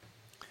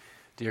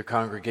Dear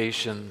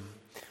congregation,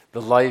 the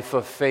life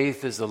of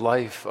faith is the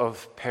life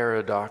of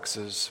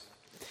paradoxes.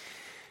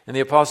 And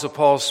the Apostle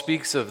Paul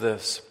speaks of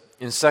this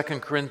in 2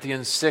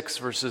 Corinthians 6,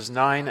 verses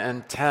 9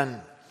 and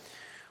 10,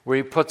 where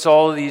he puts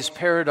all of these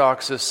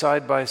paradoxes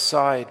side by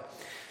side.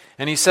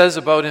 And he says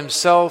about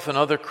himself and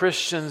other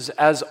Christians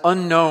as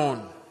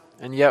unknown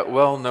and yet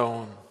well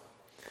known,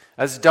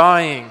 as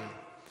dying,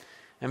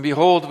 and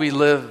behold we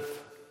live,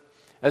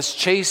 as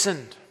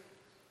chastened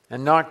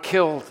and not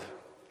killed,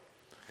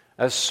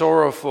 as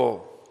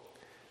sorrowful,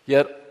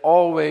 yet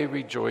always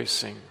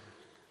rejoicing,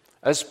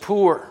 as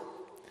poor,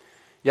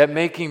 yet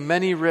making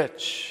many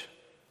rich,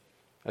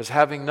 as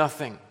having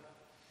nothing,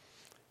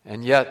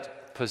 and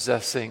yet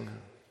possessing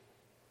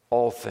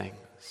all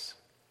things.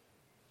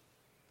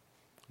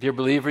 Dear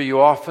believer, you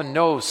often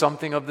know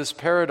something of this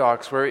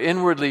paradox, where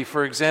inwardly,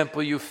 for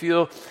example, you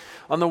feel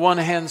on the one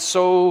hand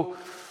so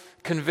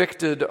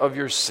convicted of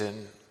your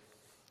sin,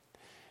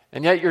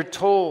 and yet you're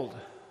told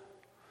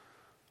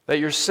that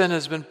your sin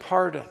has been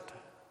pardoned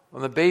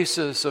on the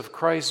basis of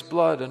Christ's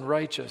blood and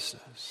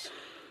righteousness.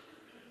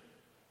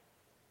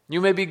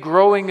 You may be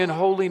growing in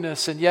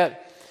holiness, and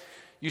yet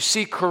you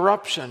see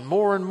corruption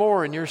more and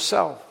more in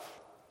yourself.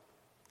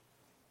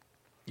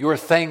 You are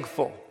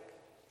thankful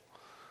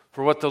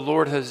for what the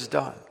Lord has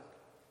done,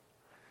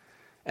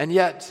 and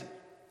yet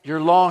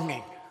you're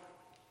longing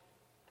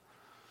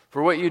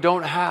for what you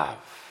don't have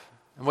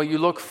and what you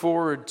look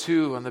forward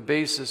to on the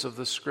basis of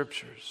the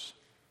Scriptures.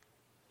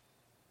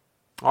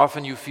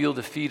 Often you feel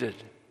defeated.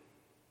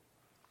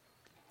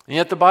 And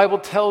yet the Bible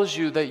tells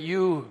you that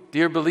you,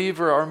 dear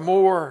believer, are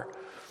more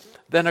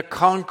than a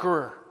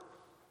conqueror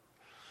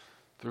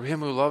through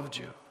Him who loved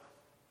you.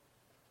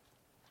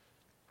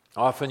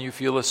 Often you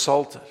feel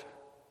assaulted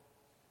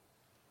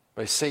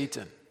by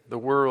Satan, the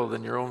world,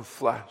 and your own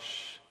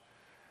flesh.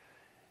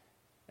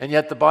 And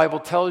yet the Bible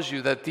tells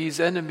you that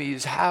these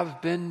enemies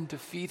have been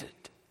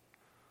defeated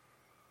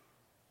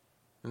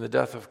in the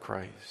death of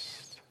Christ.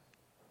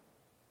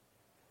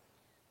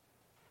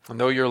 And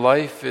though your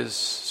life is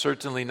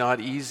certainly not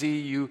easy,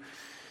 you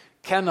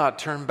cannot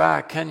turn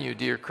back, can you,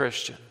 dear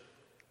Christian?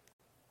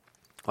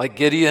 Like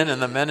Gideon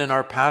and the men in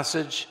our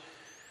passage,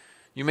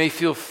 you may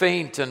feel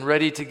faint and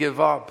ready to give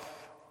up.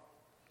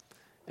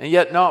 And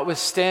yet,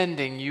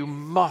 notwithstanding, you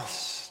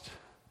must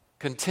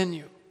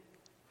continue.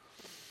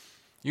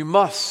 You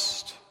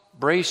must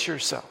brace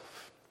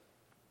yourself.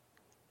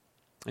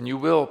 And you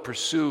will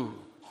pursue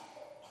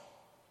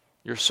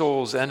your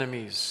soul's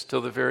enemies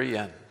till the very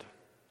end.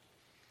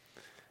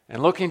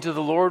 And looking to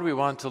the Lord, we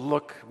want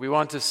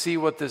to see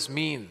what this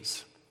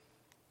means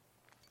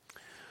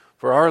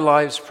for our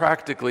lives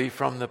practically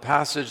from the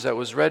passage that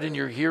was read in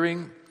your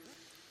hearing,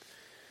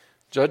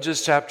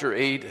 Judges chapter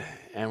 8,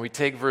 and we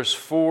take verse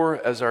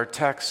 4 as our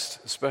text,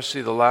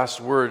 especially the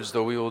last words,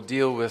 though we will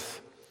deal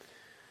with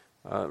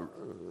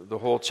the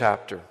whole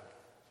chapter.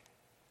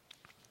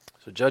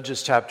 So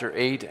Judges chapter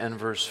 8 and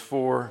verse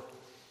 4.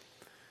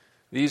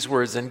 These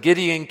words, "And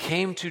Gideon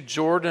came to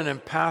Jordan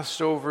and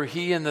passed over,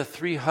 he and the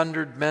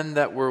 300 men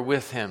that were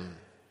with him,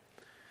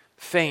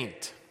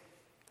 faint,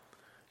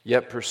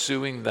 yet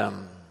pursuing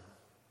them."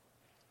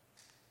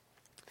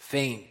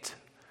 Faint,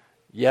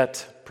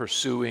 yet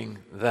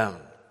pursuing them.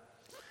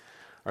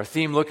 Our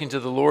theme looking to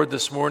the Lord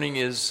this morning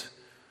is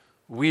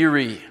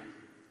weary,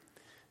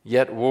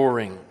 yet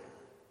warring.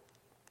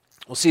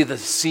 We'll see the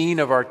scene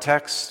of our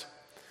text.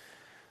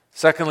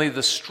 Secondly,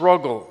 the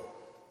struggle.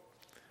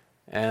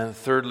 And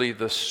thirdly,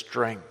 the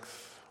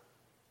strength.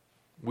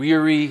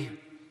 Weary,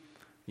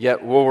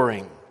 yet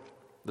warring.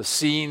 The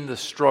scene, the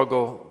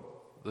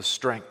struggle, the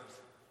strength.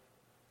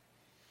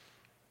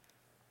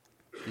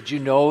 Did you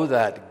know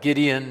that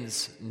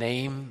Gideon's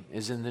name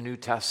is in the New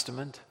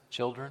Testament,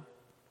 children?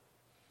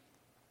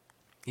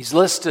 He's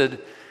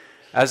listed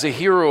as a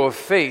hero of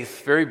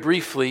faith, very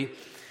briefly,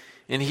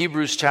 in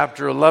Hebrews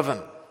chapter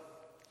 11.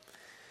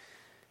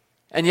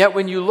 And yet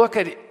when you look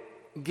at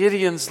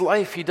Gideon's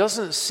life, he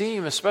doesn't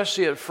seem,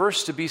 especially at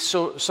first, to be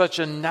such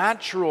a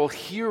natural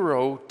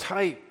hero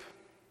type.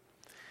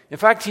 In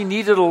fact, he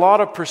needed a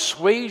lot of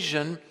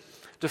persuasion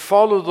to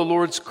follow the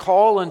Lord's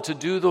call and to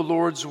do the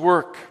Lord's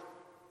work.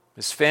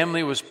 His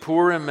family was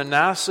poor in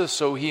Manasseh,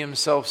 so he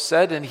himself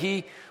said, and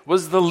he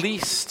was the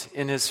least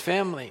in his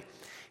family.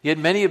 He had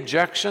many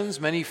objections,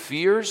 many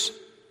fears,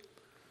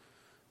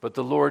 but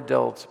the Lord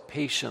dealt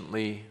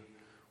patiently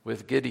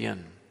with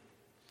Gideon.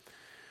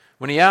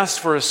 When he asked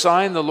for a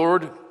sign, the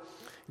Lord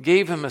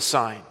gave him a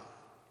sign.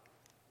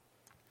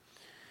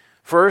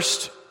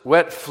 First,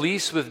 wet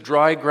fleece with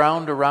dry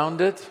ground around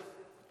it.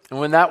 And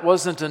when that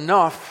wasn't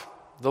enough,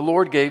 the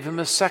Lord gave him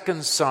a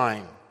second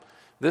sign.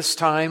 This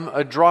time,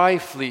 a dry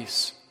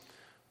fleece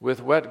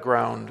with wet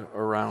ground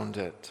around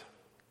it.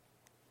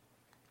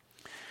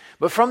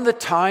 But from the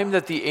time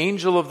that the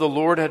angel of the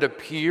Lord had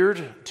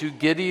appeared to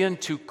Gideon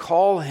to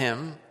call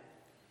him,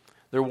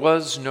 there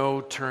was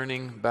no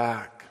turning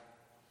back.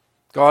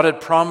 God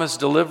had promised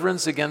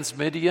deliverance against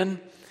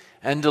Midian,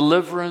 and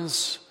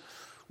deliverance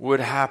would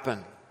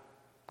happen.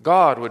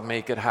 God would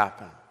make it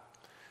happen.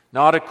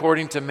 Not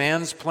according to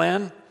man's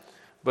plan,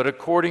 but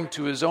according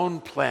to his own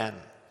plan.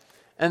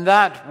 And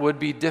that would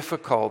be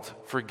difficult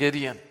for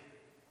Gideon.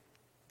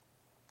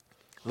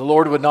 The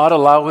Lord would not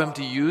allow him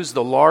to use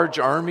the large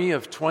army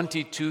of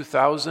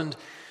 22,000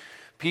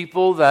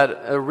 people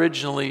that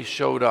originally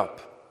showed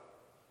up.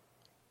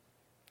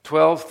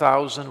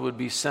 12,000 would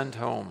be sent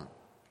home.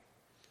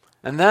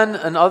 And then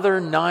another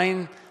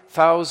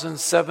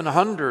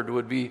 9,700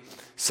 would be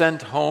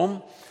sent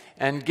home,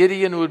 and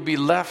Gideon would be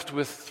left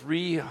with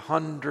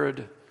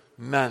 300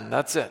 men.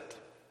 That's it.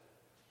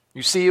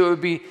 You see, it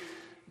would be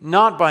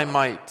not by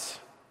might,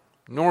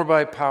 nor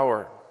by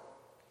power,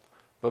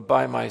 but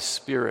by my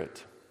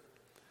Spirit,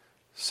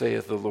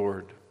 saith the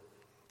Lord.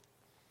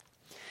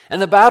 And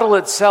the battle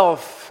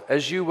itself,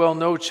 as you well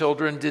know,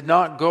 children, did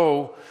not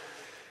go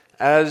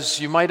as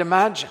you might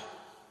imagine.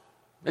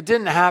 It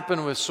didn't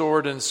happen with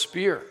sword and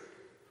spear.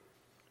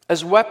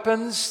 As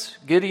weapons,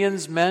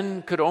 Gideon's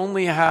men could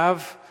only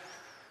have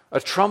a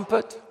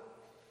trumpet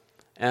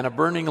and a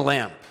burning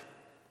lamp.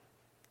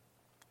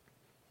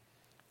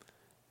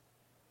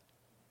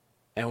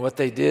 And what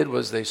they did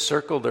was they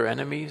circled their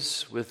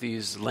enemies with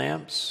these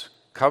lamps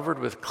covered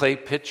with clay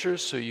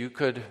pitchers so you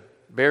could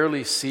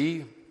barely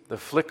see the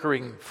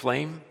flickering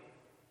flame.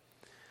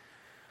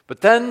 But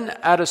then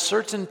at a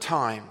certain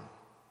time,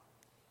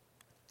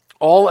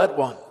 all at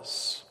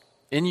once,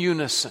 in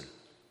unison,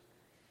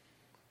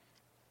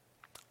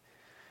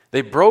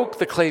 they broke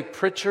the clay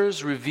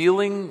pitchers,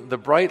 revealing the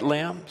bright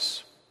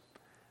lamps,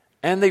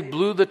 and they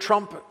blew the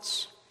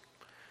trumpets,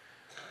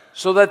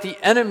 so that the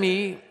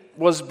enemy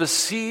was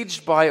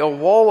besieged by a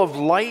wall of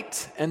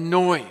light and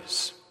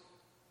noise.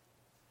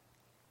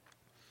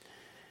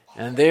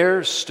 And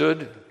there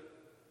stood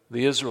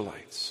the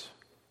Israelites.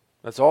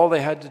 That's all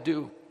they had to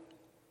do.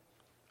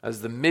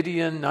 As the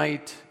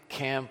Midianite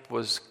camp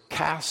was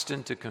cast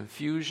into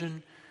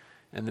confusion,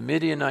 and the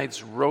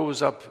Midianites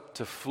rose up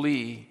to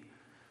flee,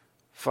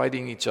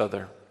 fighting each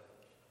other.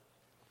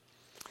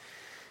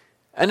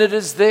 And it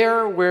is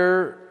there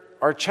where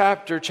our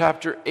chapter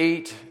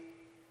 8,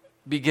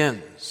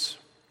 begins.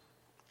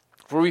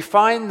 For we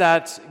find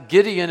that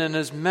Gideon and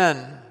his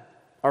men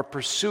are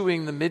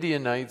pursuing the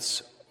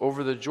Midianites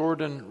over the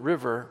Jordan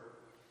River,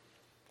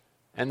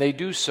 and they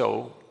do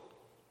so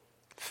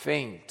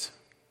faint,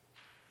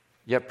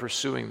 yet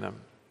pursuing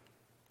them.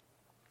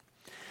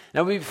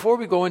 Now, before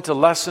we go into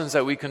lessons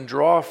that we can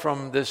draw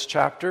from this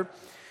chapter,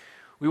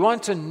 we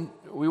want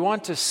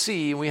to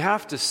see, we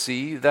have to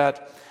see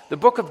that the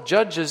book of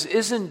Judges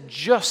isn't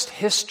just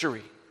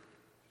history.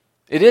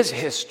 It is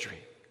history.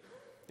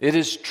 It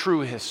is true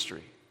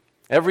history.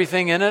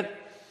 Everything in it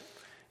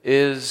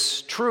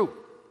is true,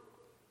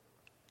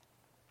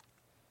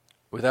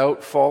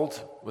 without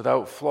fault,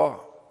 without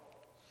flaw.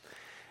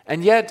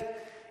 And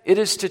yet, it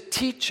is to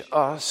teach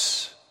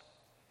us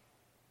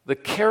the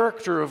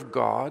character of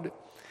God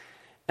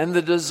and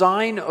the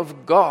design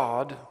of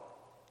God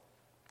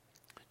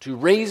to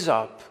raise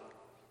up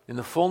in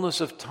the fullness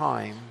of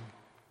time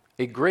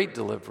a great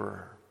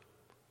deliverer,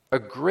 a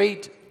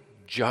great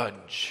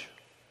judge,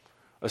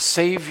 a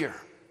savior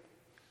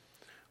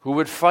who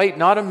would fight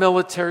not a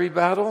military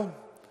battle,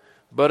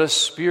 but a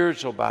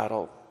spiritual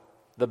battle,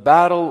 the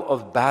battle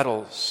of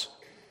battles,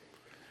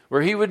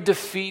 where he would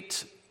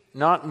defeat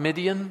not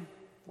Midian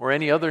or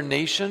any other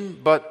nation,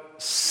 but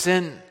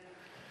sin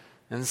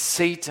and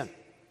Satan.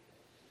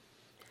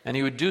 And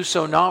he would do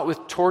so not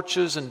with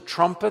torches and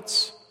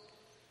trumpets,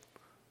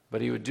 but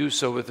he would do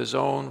so with his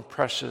own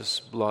precious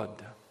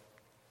blood.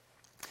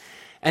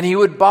 And he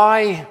would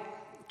buy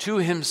to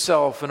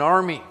himself an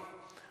army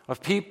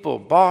of people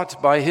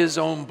bought by his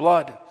own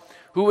blood,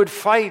 who would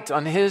fight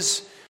on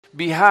his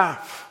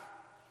behalf,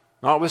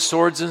 not with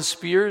swords and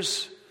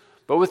spears,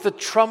 but with the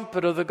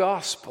trumpet of the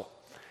gospel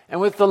and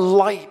with the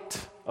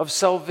light of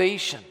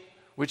salvation,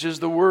 which is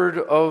the word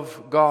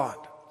of God.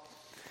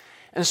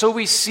 And so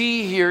we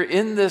see here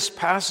in this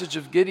passage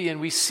of Gideon,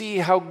 we see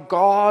how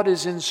God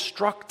is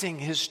instructing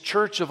his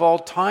church of all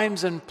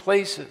times and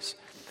places,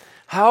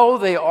 how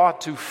they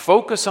ought to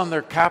focus on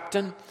their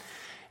captain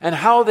and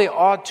how they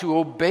ought to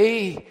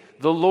obey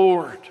the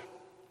Lord,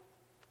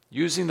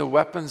 using the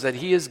weapons that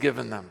he has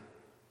given them,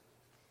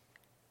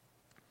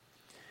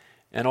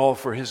 and all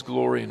for his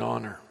glory and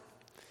honor.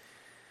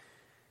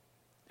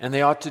 And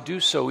they ought to do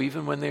so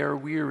even when they are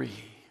weary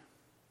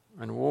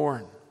and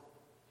worn,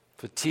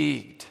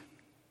 fatigued,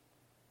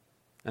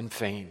 and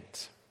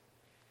faint.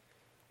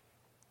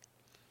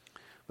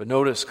 But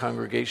notice,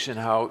 congregation,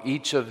 how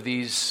each of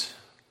these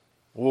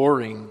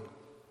warring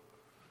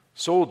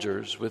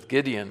soldiers with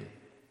Gideon,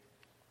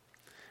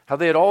 how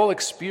they had all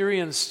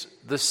experienced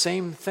the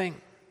same thing.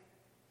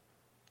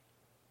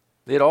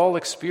 They had all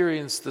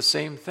experienced the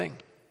same thing.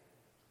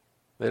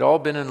 They'd all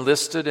been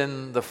enlisted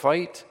in the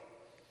fight,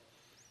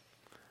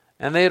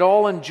 and they had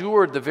all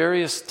endured the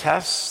various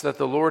tests that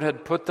the Lord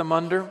had put them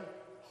under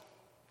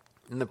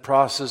in the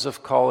process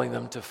of calling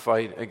them to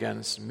fight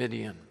against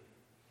Midian.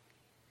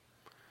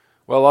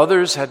 While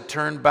others had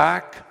turned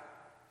back,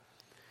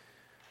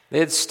 they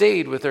had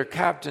stayed with their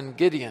captain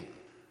Gideon.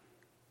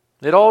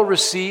 They'd all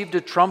received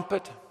a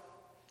trumpet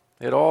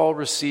They had all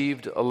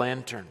received a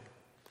lantern.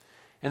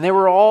 And they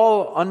were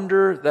all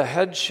under the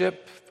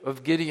headship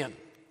of Gideon.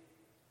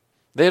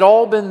 They'd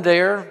all been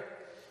there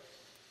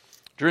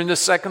during the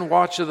second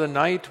watch of the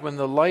night when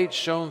the light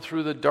shone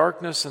through the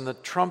darkness and the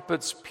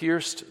trumpets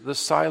pierced the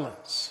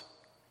silence.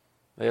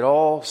 They'd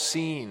all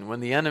seen when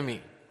the enemy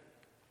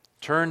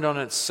turned on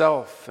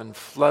itself and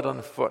fled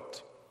on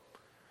foot.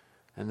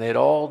 And they'd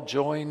all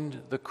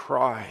joined the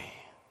cry,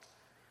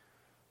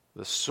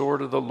 the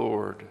sword of the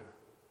Lord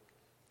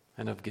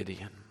and of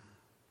Gideon.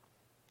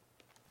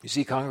 You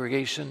see,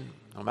 congregation,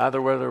 no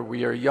matter whether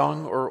we are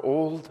young or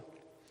old,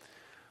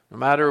 no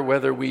matter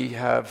whether we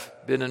have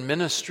been in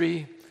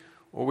ministry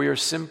or we are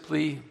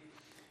simply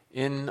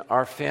in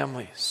our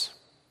families,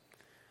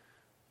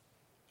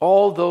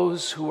 all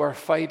those who are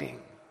fighting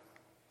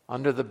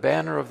under the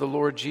banner of the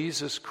Lord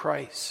Jesus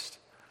Christ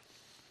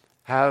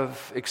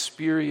have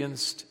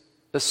experienced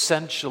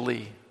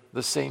essentially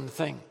the same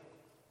thing.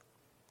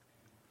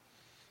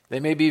 They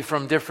may be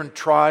from different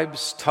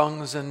tribes,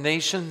 tongues, and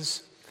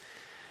nations.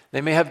 They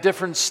may have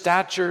different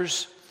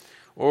statures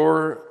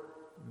or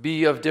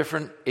be of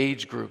different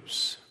age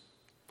groups.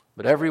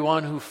 But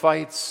everyone who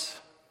fights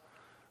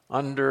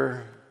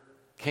under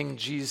King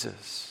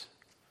Jesus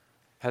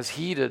has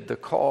heeded the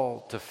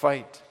call to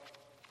fight,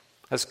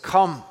 has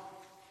come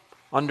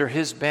under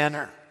his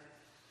banner,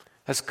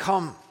 has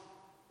come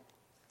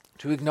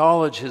to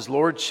acknowledge his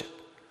lordship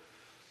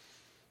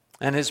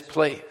and his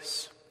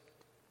place.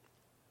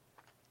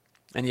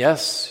 And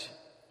yes,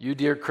 you,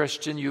 dear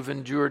Christian, you've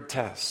endured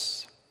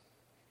tests.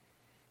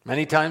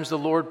 Many times the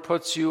Lord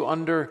puts you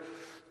under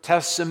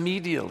tests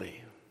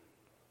immediately,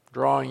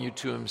 drawing you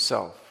to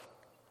himself.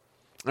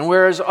 And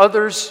whereas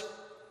others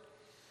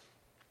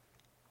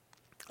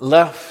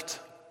left,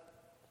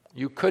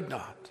 you could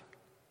not,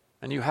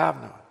 and you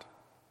have not.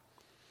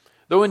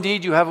 Though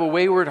indeed you have a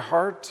wayward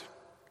heart,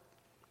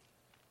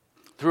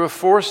 through a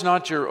force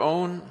not your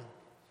own,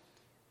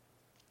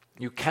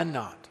 you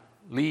cannot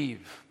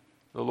leave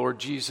the Lord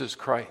Jesus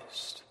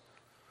Christ.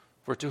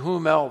 For to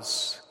whom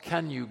else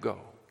can you go?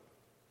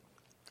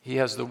 He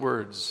has the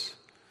words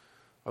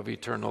of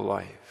eternal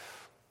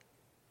life.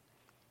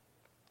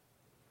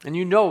 And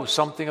you know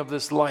something of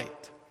this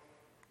light,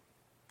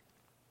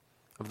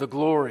 of the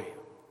glory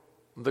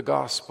of the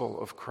gospel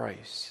of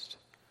Christ.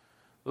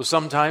 Though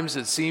sometimes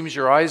it seems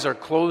your eyes are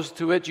closed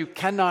to it, you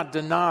cannot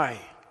deny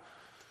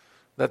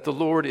that the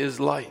Lord is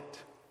light,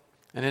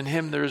 and in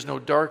him there is no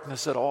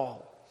darkness at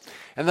all.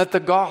 And that the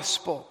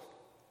gospel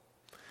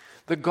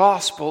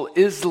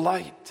is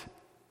light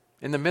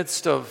in the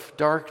midst of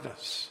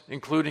darkness,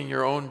 including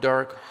your own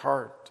dark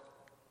heart.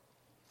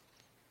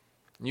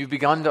 And you've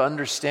begun to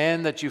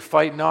understand that you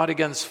fight not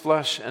against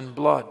flesh and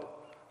blood,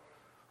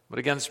 but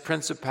against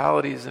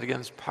principalities and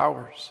against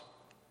powers.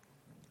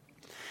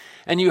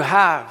 And you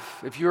have,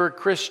 if you're a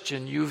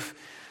Christian, you've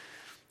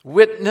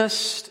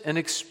witnessed and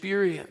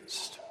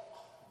experienced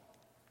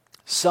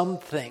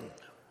something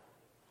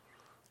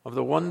of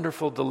the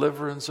wonderful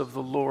deliverance of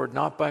the Lord,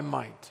 not by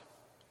might,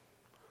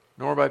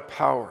 nor by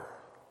power,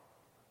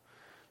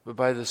 but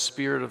by the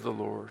Spirit of the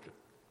Lord.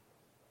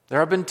 There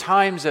have been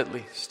times, at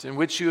least, in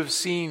which you have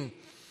seen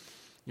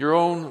your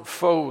own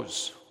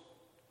foes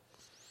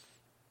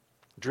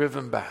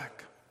driven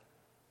back.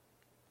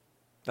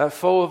 That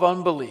foe of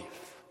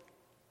unbelief,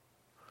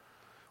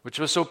 which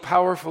was so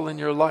powerful in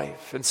your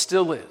life and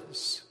still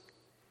is.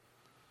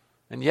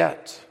 And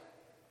yet,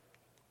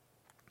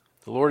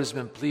 the Lord has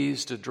been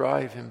pleased to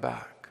drive him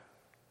back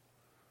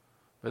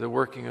by the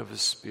working of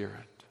his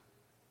Spirit.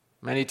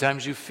 Many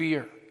times you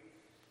fear.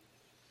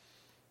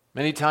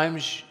 Many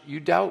times you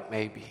doubt,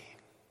 maybe.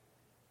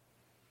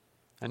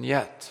 And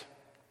yet,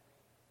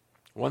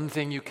 one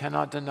thing you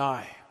cannot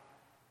deny: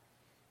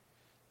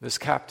 this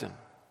captain,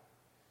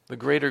 the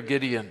greater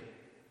Gideon,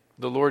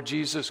 the Lord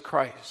Jesus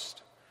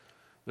Christ.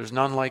 There's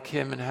none like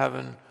him in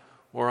heaven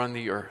or on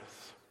the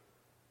earth.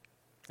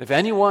 If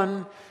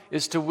anyone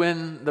is to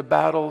win the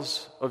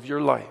battles of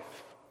your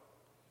life,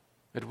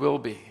 it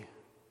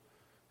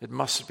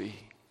must be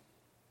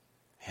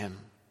him.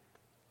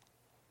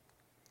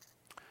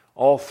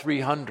 All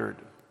 300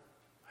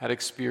 had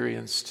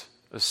experienced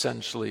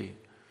essentially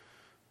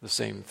the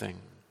same thing.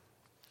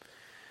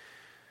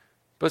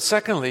 But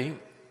secondly,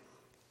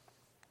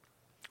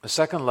 a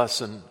second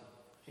lesson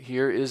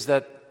here is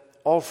that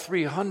all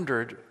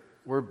 300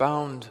 were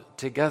bound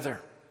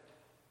together.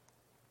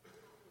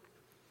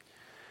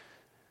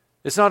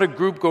 It's not a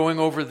group going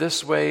over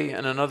this way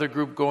and another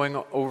group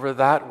going over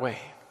that way,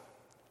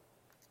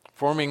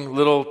 forming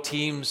little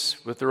teams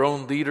with their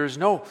own leaders.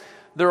 No,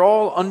 they're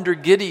all under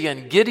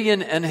Gideon.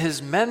 Gideon and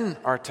his men,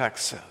 our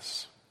text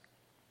says.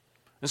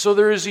 And so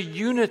there is a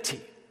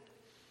unity,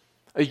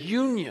 a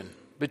union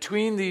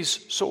between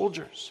these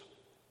soldiers.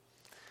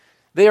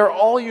 They are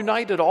all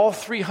united, all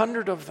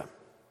 300 of them.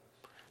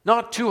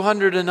 Not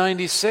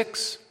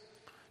 296.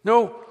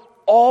 No,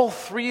 all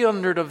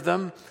 300 of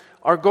them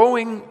are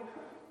going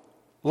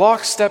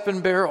lockstep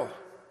and barrel,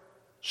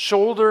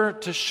 shoulder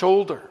to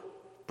shoulder,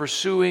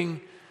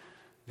 pursuing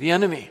the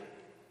enemy.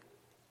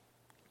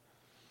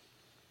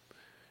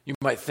 You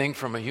might think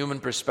from a human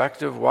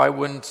perspective, why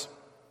wouldn't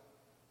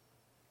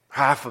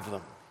half of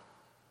them,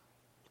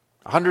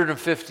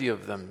 150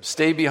 of them,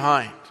 stay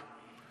behind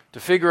to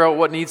figure out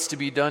what needs to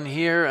be done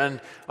here, and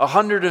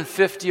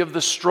 150 of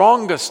the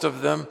strongest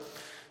of them,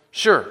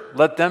 sure,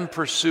 let them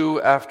pursue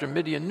after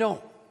Midian?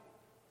 No.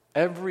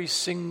 Every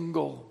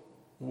single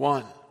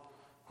one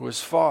who has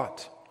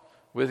fought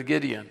with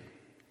Gideon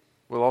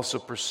will also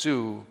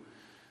pursue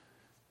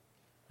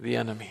the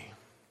enemy.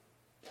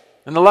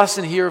 And the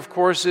lesson here, of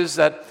course, is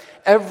that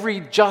every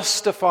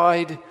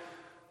justified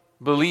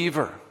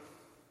believer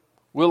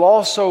will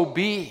also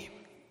be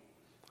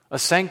a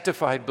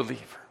sanctified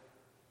believer.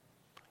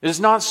 It is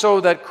not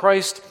so that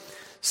Christ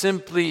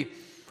simply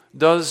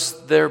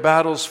does their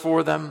battles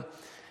for them,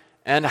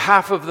 and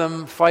half of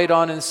them fight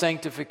on in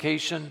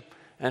sanctification,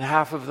 and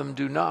half of them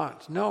do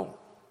not. No.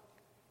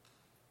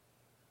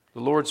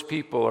 The Lord's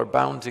people are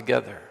bound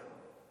together.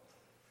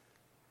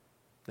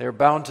 They are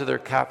bound to their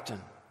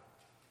captain.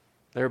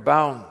 They are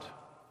bound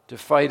to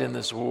fight in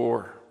this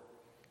war.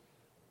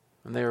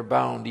 And they are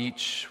bound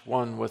each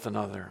one with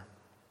another.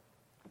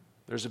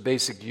 There's a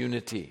basic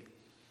unity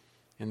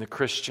in the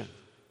Christian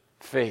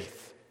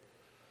faith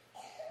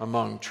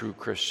among true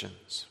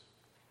Christians.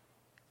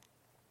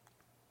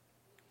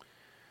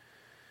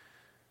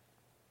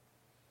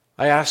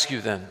 I ask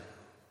you then,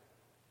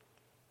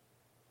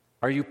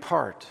 are you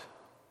part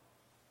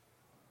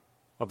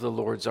of the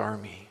Lord's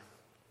army?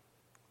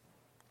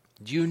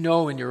 Do you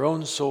know in your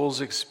own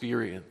soul's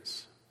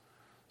experience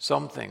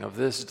something of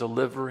this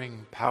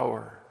delivering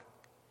power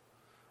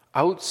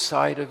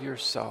outside of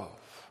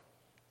yourself,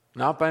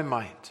 not by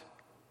might,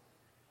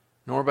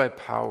 nor by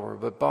power,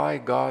 but by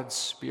God's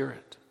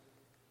Spirit?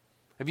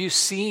 Have you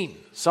seen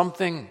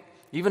something,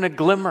 even a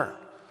glimmer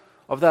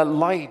of that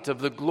light,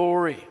 of the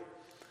glory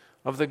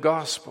of the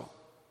gospel?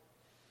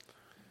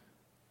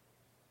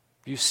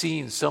 Have you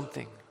seen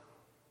something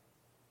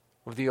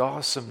of the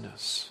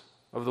awesomeness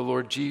of the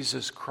Lord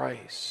Jesus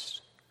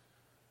Christ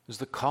as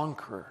the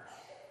conqueror,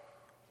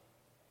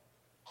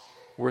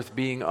 worth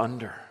being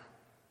under,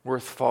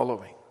 worth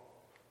following,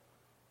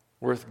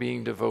 worth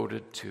being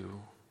devoted to?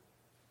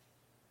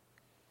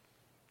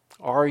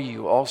 Are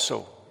you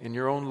also in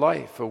your own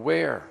life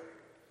aware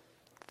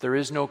that there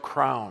is no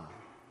crown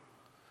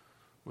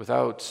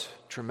without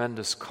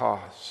tremendous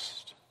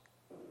cost?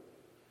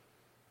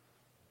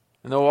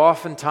 And though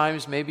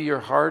oftentimes maybe your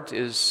heart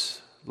is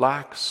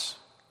lax,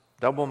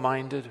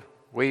 double-minded,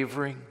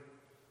 wavering,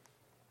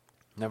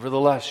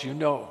 nevertheless you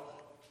know,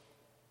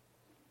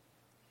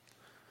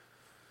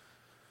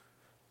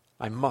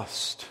 I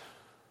must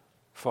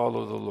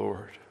follow the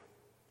Lord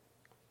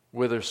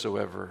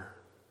whithersoever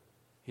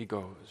He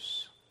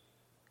goes.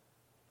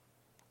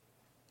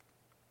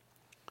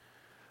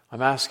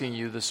 I'm asking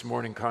you this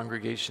morning,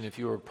 congregation, if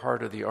you are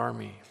part of the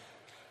army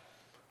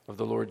of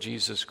the Lord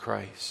Jesus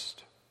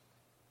Christ.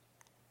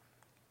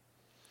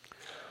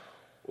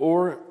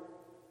 Or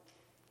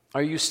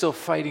are you still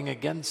fighting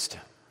against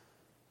Him?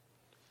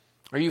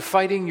 Are you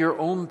fighting your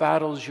own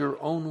battles your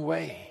own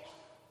way?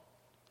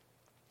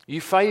 Are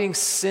you fighting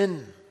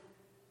sin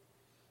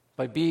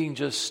by being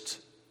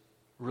just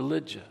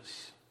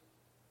religious?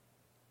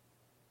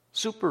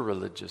 Super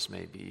religious,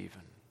 maybe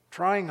even.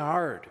 Trying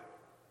hard.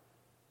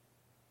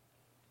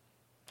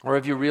 Or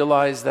have you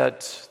realized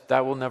that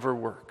that will never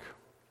work?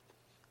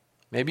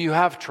 Maybe you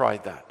have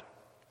tried that,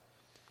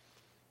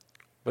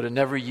 but it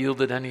never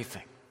yielded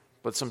anything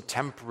but some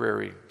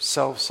temporary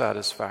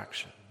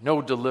self-satisfaction.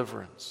 No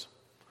deliverance.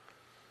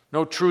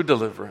 No true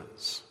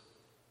deliverance.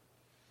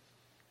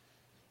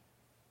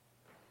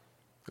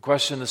 The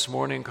question this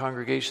morning,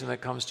 congregation,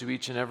 that comes to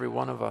each and every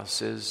one of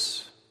us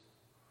is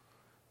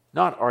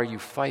not, are you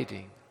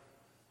fighting?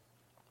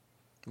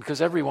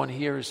 Because everyone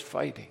here is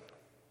fighting.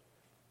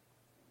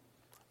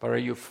 But are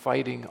you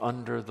fighting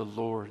under the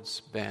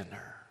Lord's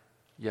banner?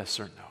 Yes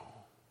or no?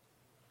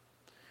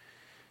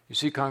 You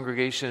see,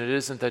 congregation, it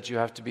isn't that you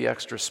have to be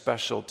extra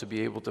special to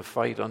be able to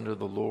fight under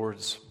the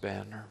Lord's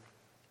banner.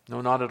 No,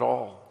 not at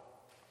all.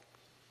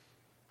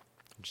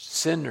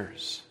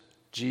 Sinners,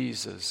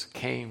 Jesus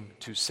came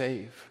to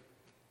save.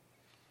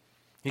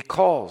 He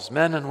calls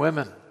men and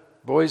women,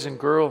 boys and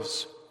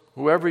girls,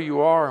 whoever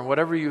you are and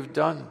whatever you've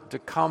done, to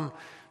come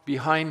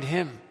behind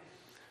Him,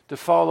 to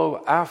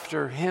follow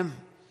after Him,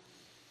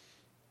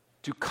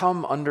 to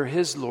come under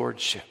His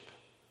lordship,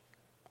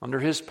 under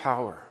His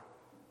power,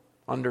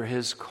 under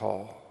His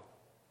call.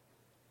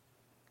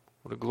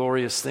 What a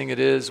glorious thing it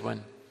is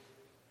when,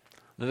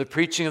 in the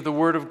preaching of the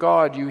Word of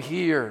God, you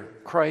hear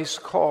Christ's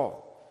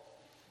call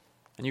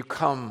and you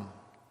come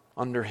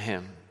under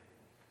Him.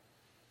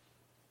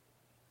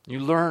 You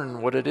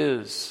learn what it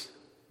is.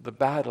 The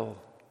battle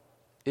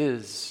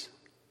is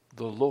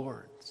the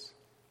Lord's.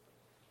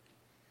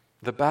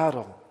 The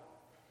battle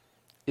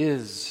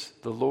is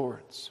the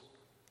Lord's.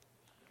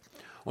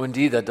 Well,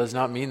 indeed, that does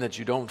not mean that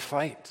you don't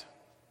fight.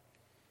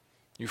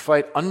 You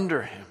fight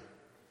under Him.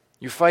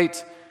 You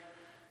fight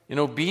in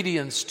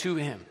obedience to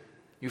Him.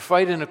 You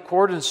fight in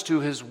accordance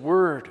to His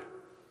Word.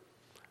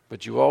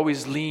 But you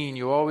always lean,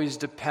 you always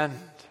depend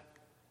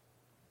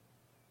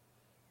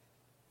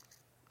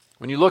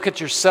When you look at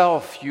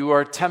yourself, you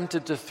are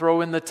tempted to throw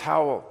in the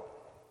towel.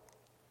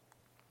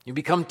 You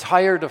become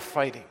tired of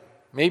fighting.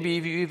 Maybe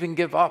you even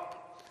give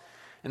up.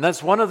 And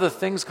that's one of the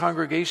things,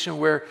 congregation,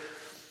 where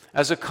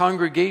as a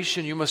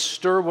congregation you must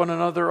stir one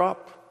another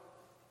up.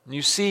 When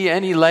you see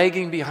any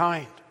lagging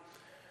behind,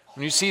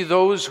 when you see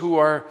those who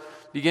are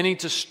beginning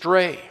to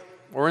stray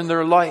or in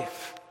their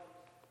life,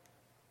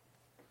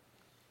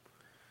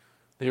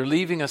 they are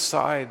leaving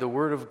aside the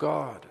Word of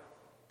God.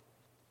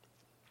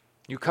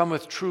 You come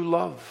with true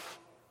love,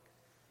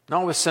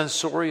 not with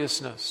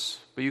censoriousness,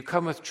 but you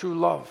come with true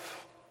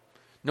love,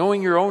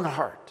 knowing your own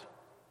heart,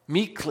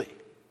 meekly,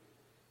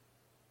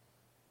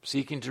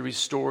 seeking to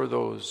restore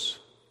those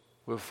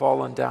who have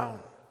fallen down,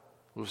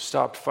 who have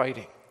stopped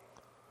fighting,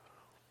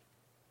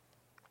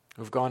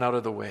 who have gone out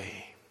of the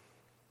way.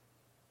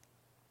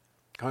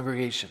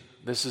 Congregation,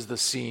 this is the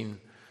scene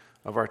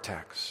of our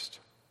text.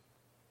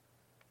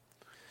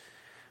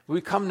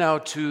 We come now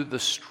to the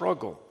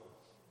struggle,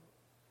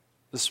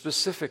 the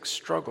specific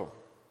struggle.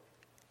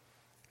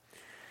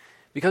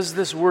 Because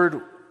this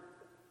word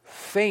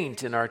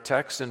faint in our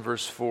text in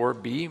verse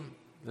 4b,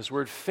 this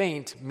word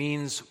faint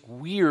means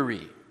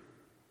weary,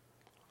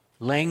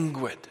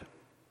 languid.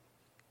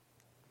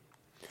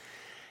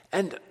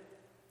 And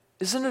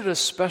isn't it a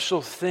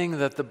special thing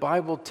that the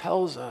Bible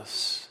tells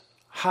us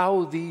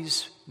how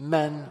these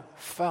men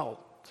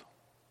felt?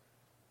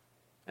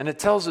 And it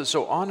tells it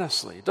so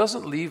honestly. It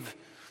doesn't leave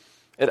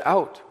it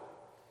out.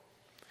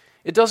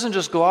 It doesn't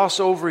just gloss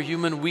over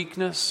human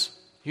weakness,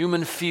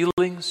 human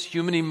feelings,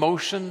 human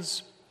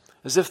emotions,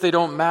 as if they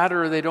don't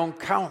matter or they don't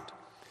count.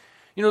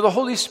 You know, the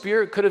Holy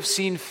Spirit could have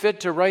seen fit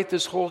to write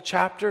this whole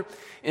chapter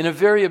in a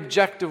very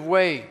objective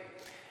way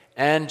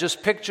and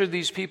just picture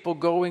these people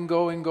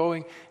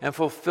going, and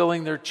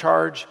fulfilling their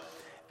charge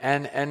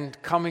and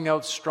coming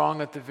out strong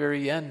at the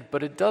very end.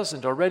 But it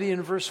doesn't. Already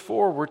in verse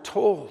 4, we're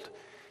told,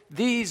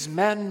 these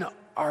men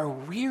are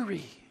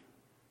weary.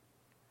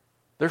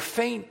 They're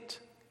faint.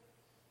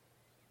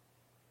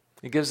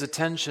 It gives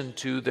attention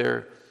to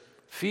their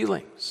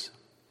feelings,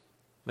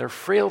 their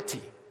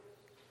frailty,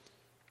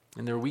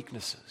 and their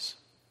weaknesses.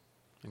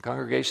 In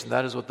congregation,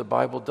 that is what the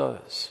Bible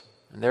does.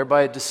 And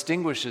thereby it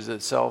distinguishes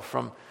itself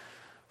from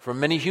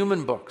many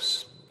human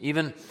books,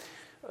 even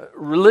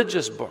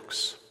religious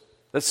books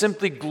that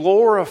simply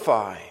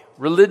glorify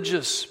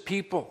religious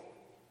people,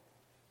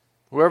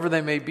 whoever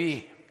they may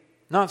be.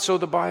 Not so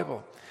the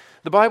Bible.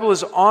 The Bible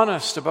is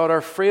honest about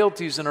our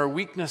frailties and our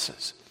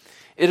weaknesses.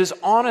 It is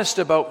honest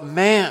about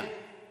man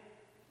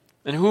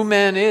and who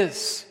man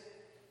is,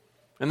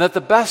 and that the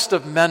best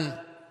of men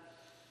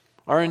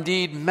are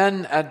indeed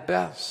men at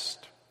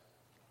best.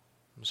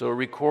 So it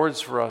records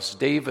for us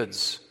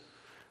David's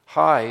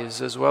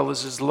highs as well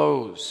as his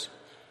lows,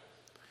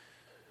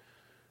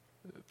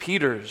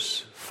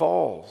 Peter's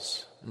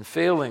falls and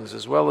failings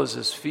as well as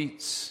his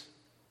feats.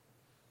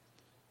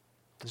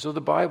 And so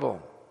the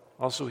Bible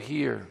also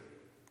here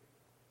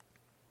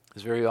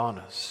is very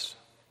honest,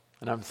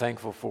 and I'm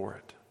thankful for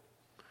it.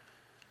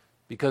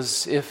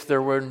 Because if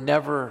there were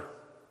never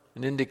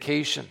an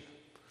indication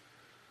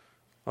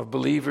of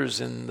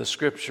believers in the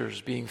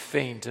Scriptures being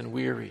faint and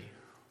weary,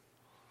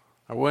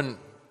 I wouldn't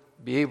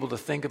be able to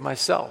think of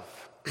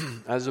myself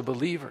as a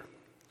believer.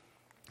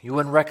 You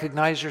wouldn't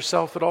recognize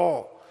yourself at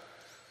all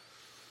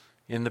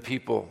in the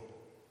people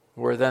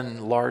who are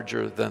then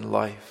larger than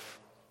life.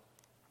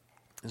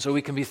 And so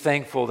we can be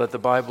thankful that the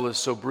Bible is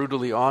so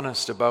brutally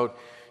honest about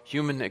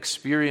human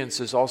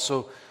experiences,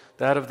 also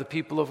that of the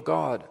people of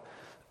God.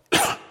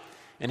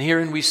 And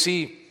herein we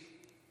see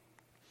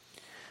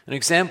an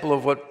example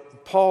of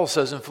what Paul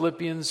says in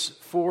Philippians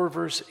 4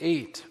 verse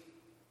 8.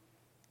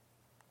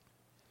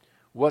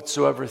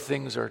 Whatsoever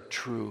things are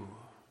true.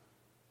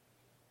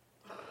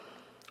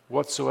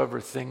 Whatsoever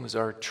things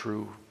are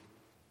true.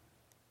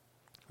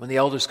 When the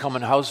elders come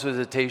on house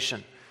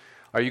visitation,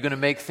 are you going to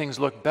make things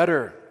look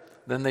better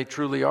than they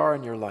truly are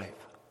in your life?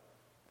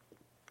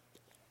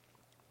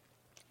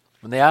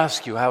 When they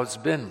ask you how it's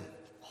been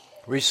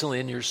recently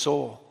in your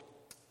soul,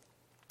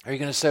 are you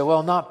going to say,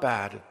 well, not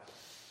bad,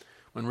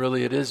 when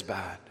really it is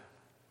bad?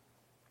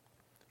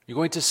 You're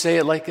going to say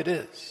it like it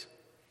is.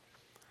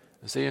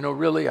 And say,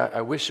 really,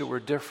 I wish it were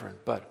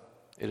different, but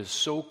it is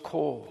so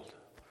cold.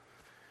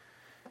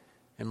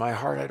 In my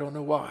heart, I don't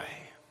know why.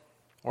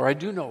 Or I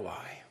do know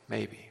why,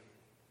 maybe.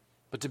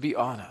 But to be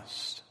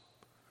honest,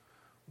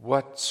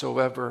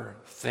 whatsoever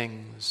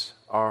things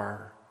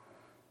are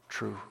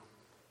true.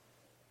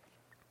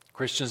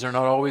 Christians are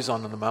not always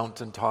on the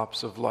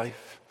mountaintops of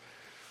life.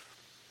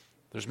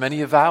 There's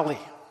many a valley,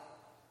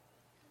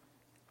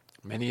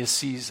 many a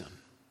season.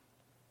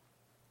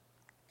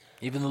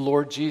 Even the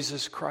Lord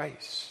Jesus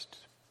Christ,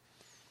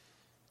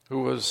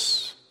 who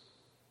was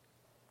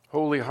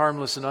holy,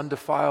 harmless, and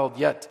undefiled,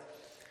 yet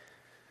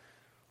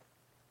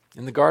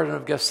in the Garden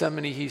of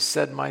Gethsemane he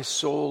said, my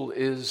soul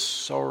is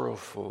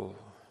sorrowful,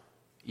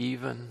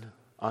 even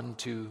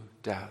unto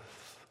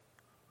death.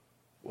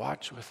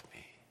 Watch with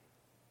me.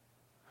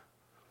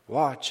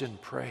 Watch and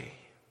pray.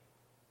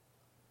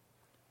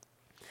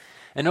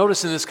 And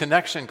notice in this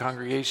connection,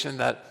 congregation,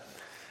 that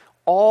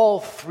all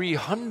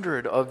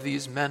 300 of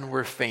these men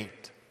were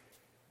faint.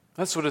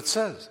 That's what it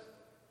says.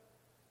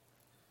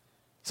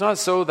 It's not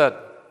so that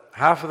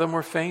half of them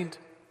were faint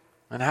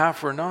and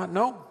half were not.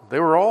 No, they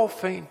were all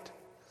faint.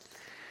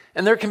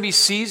 And there can be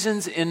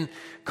seasons in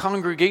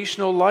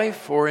congregational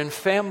life or in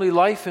family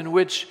life in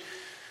which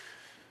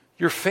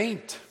you're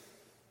faint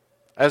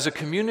as a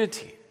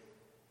community,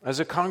 as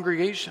a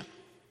congregation.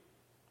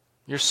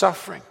 You're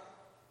suffering,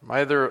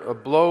 either a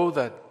blow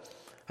that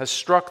has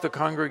struck the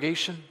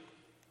congregation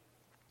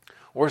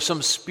or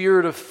some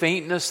spirit of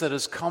faintness that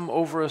has come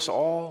over us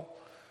all.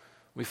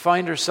 We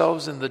find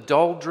ourselves in the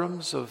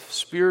doldrums of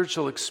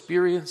spiritual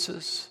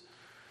experiences,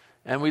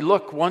 and we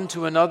look one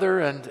to another,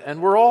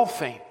 and we're all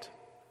faint.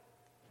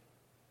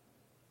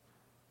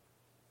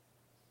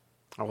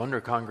 I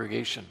wonder,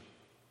 congregation,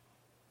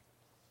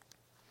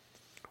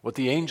 what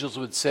the angels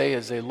would say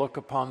as they look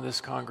upon this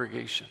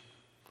congregation,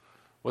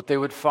 what they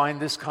would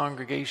find this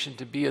congregation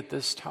to be at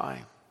this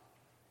time.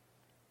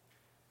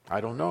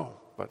 I don't know,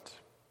 but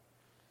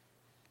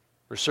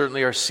there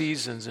certainly are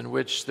seasons in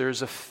which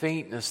there's a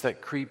faintness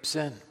that creeps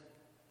in,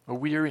 a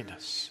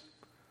weariness,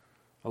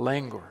 a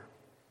languor.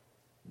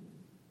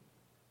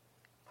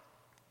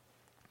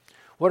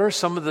 What are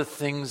some of the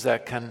things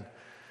that can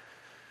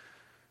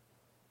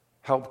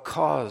help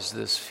cause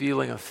this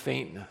feeling of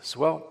faintness?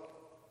 Well,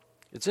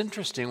 it's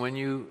interesting when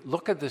you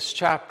look at this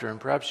chapter, and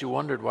perhaps you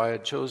wondered why I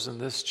had chosen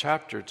this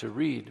chapter to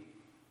read.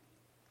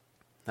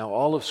 Now,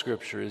 all of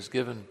Scripture is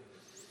given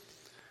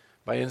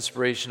by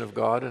inspiration of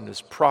God and is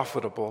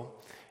profitable,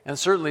 and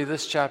certainly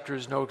this chapter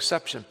is no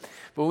exception.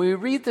 But when we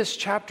read this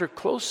chapter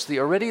closely,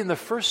 already in the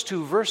first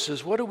 2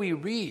 verses, what do we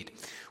read?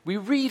 We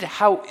read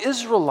how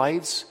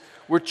Israelites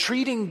were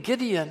treating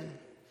Gideon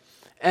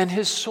and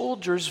his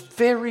soldiers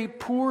very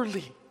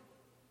poorly.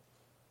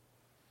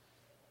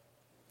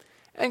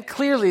 And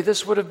clearly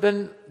this would have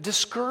been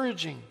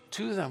discouraging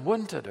to them,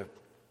 wouldn't it?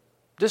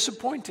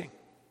 Disappointing.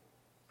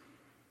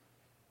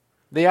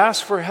 They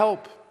asked for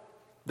help.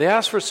 They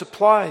asked for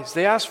supplies.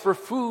 They asked for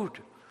food.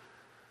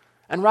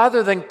 And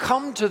rather than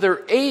come to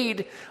their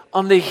aid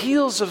on the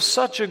heels of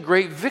such a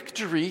great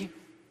victory,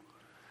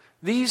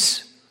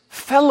 these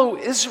fellow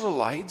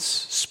Israelites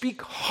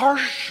speak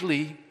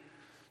harshly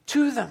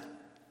to them.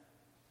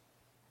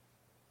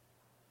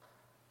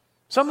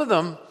 Some of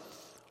them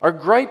are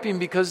griping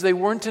because they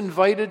weren't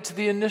invited to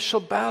the initial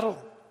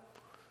battle.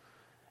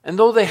 And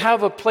though they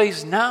have a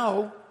place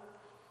now,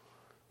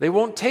 they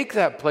won't take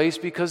that place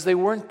because they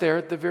weren't there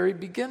at the very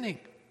beginning.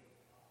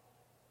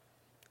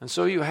 And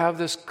so you have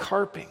this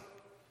carping.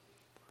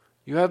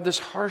 You have this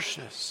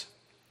harshness.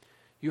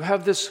 You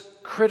have this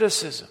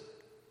criticism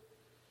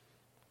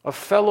of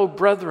fellow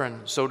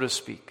brethren, so to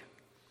speak.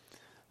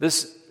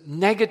 This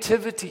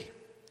negativity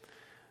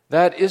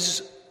that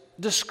is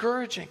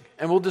discouraging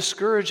and will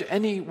discourage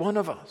any one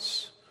of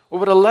us. Or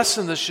what a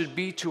lesson this should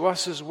be to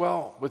us as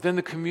well within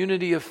the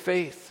community of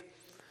faith.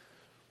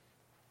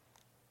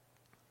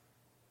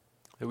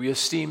 That we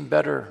esteem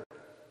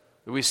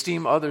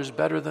others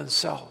better than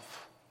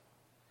self.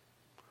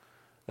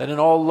 That in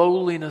all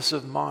lowliness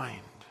of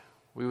mind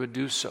we would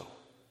do so.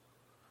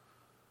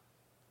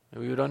 That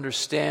we would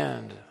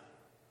understand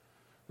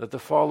that the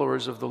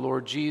followers of the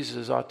Lord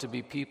Jesus ought to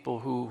be people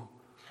who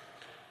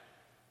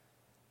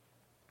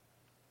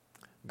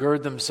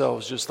gird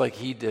themselves just like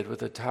he did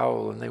with a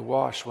towel, and they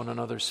wash one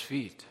another's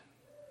feet.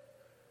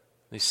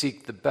 They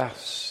seek the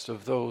best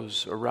of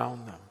those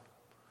around them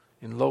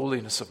in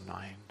lowliness of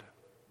mind,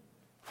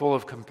 full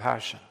of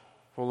compassion,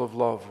 full of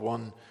love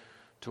one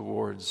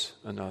towards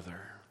another.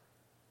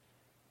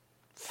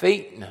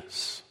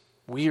 Faintness,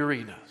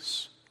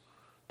 weariness,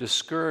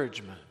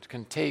 discouragement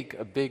can take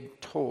a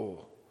big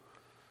toll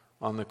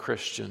on the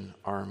Christian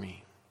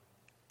army.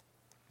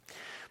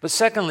 But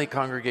secondly,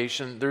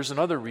 congregation, there's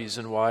another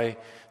reason why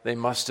they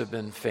must have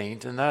been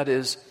faint, and that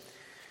is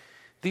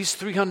these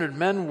 300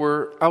 men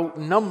were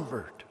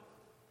outnumbered.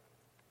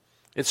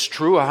 It's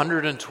true,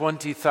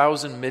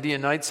 120,000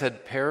 Midianites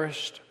had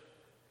perished,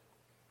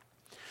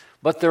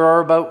 but there are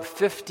about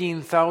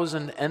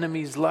 15,000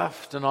 enemies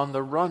left and on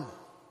the run.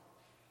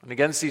 And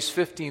against these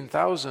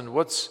 15,000,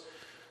 what's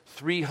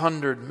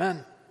 300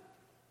 men?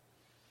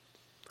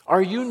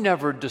 Are you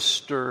never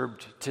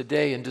disturbed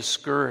today and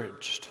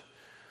discouraged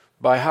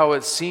by how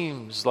it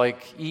seems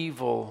like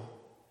evil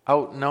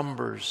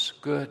outnumbers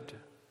good?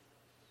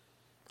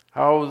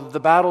 How the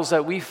battles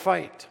that we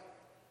fight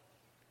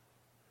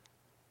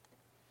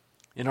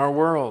in our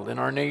world, in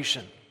our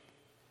nation,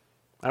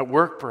 at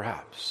work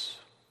perhaps,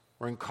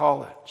 or in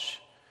college,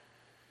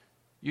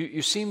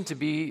 you seem to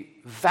be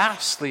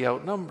vastly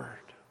outnumbered.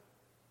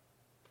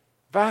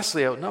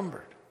 Vastly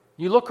outnumbered.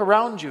 You look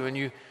around you and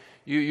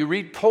you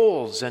read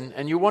polls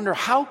and you wonder,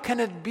 how can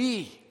it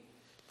be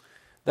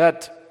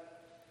that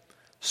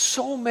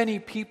so many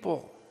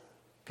people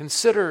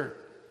consider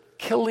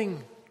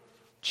killing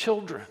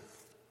children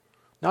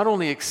not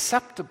only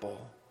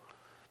acceptable,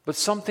 but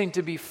something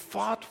to be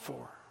fought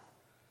for?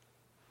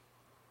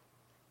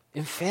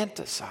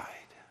 Infanticide,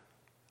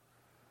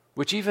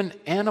 which even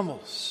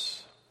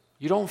animals,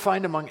 you don't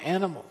find among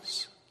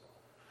animals.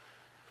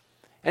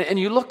 And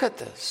you look at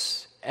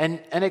this, and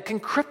it can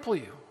cripple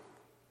you.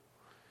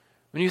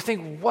 When you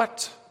think,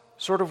 what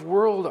sort of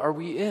world are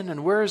we in,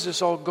 and where is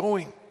this all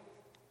going?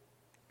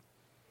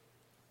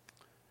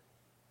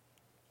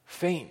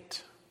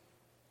 Faint,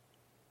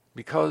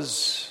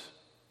 because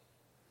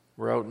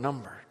we're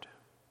outnumbered.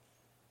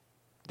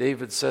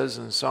 David says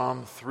in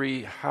Psalm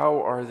 3,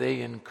 "How are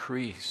they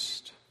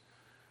increased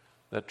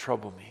that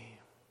trouble me?"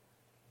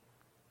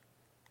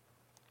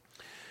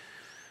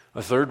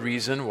 A third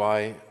reason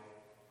why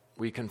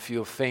we can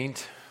feel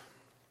faint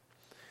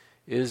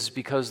is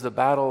because the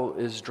battle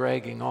is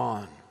dragging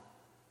on.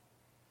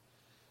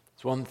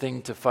 It's one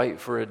thing to fight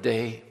for a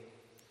day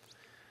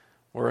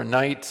or a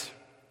night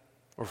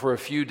or for a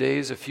few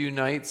days, a few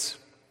nights.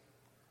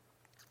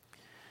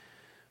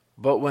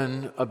 But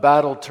when a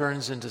battle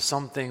turns into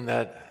something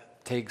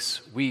that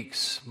takes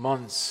weeks,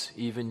 months,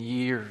 even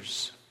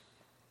years,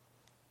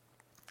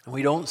 and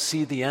we don't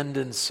see the end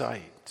in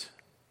sight,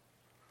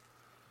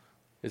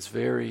 it's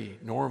very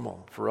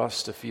normal for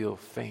us to feel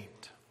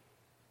faint.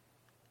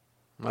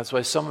 And that's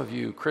why some of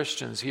you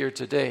Christians here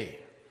today,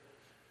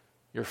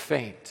 you're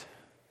faint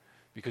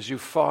because you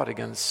fought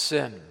against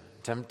sin,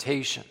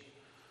 temptation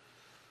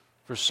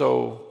for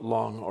so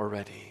long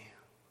already.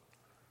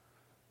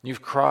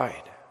 You've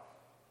cried.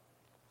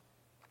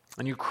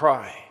 And you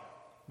cry,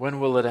 when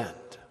will it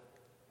end?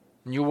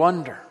 And you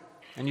wonder,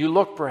 and you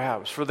look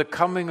perhaps for the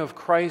coming of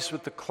Christ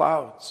with the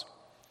clouds.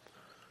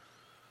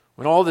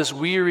 When all this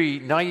weary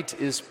night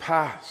is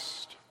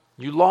past,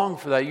 you long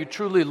for that, you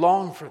truly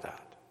long for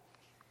that.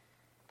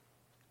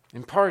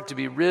 In part to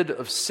be rid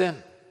of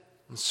sin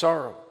and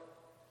sorrow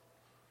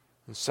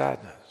and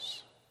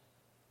sadness.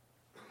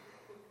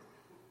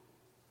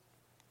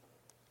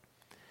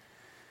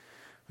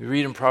 We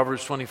read in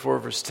Proverbs 24,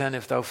 verse 10,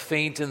 "If thou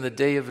faint in the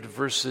day of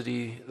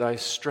adversity, thy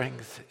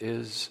strength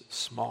is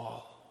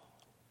small."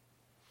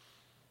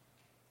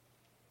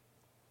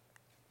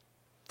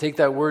 Take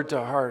that word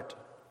to heart,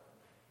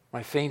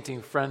 my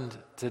fainting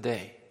friend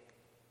today.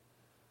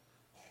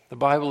 The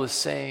Bible is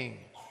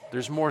saying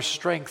there's more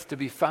strength to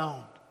be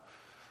found.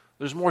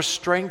 There's more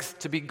strength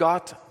to be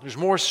gotten. There's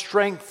more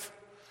strength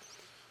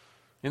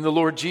in the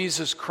Lord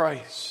Jesus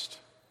Christ.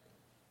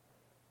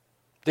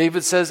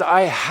 David says,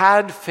 "I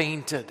had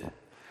fainted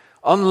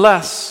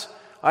unless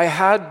I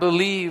had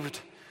believed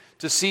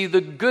to see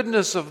the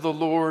goodness of the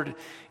Lord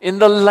in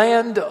the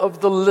land of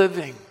the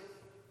living."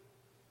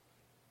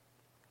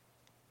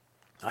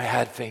 I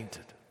had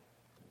fainted.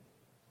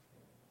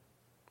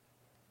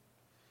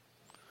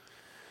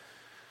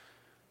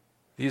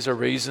 These are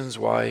reasons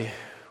why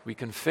we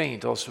can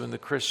faint also in the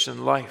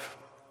Christian life.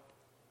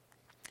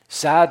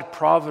 Sad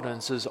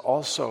providences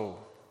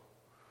also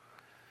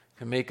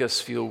can make us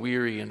feel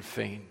weary and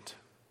faint.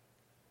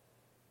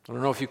 I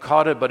don't know if you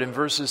caught it, but in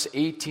verses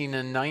 18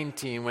 and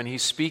 19, when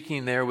he's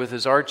speaking there with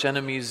his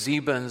archenemies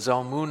Zebah and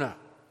Zalmunna,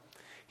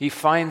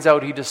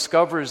 he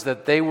discovers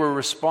that they were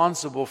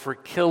responsible for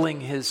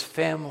killing his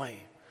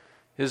family,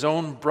 his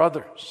own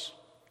brothers,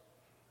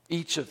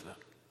 each of them.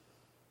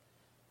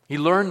 He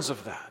learns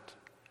of that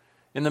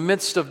in the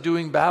midst of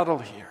doing battle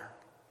here.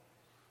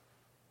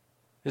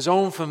 His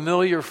own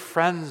familiar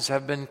friends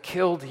have been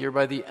killed here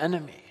by the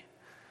enemy.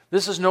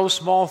 This is no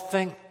small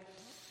thing.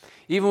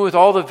 Even with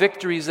all the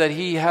victories that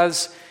he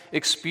has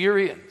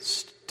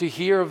experienced, to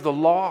hear of the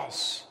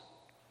loss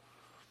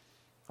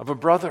of a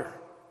brother,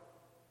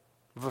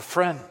 of a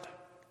friend,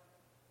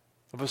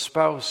 of a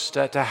spouse,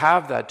 to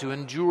have that, to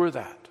endure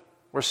that,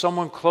 where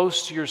someone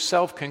close to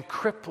yourself can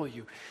cripple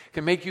you,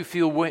 can make you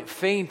feel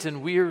faint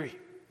and weary.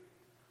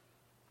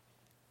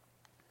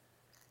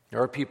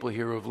 There are people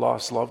here who have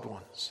lost loved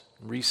ones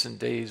in recent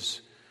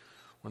days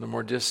or in a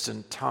more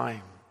distant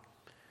time.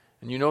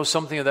 And you know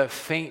something of that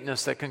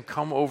faintness that can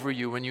come over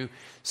you when you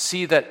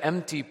see that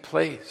empty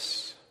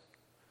place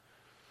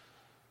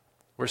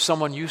where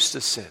someone used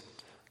to sit,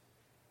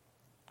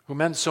 who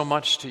meant so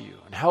much to you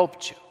and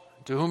helped you,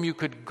 to whom you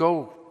could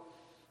go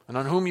and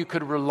on whom you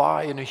could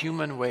rely in a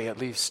human way, at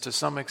least to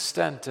some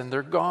extent, and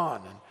they're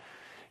gone. And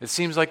it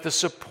seems like the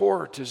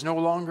support is no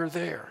longer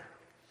there.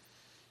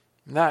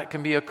 And that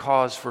can be a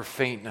cause for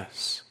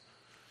faintness,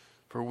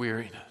 for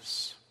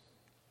weariness.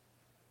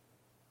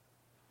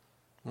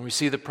 When we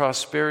see the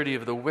prosperity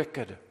of the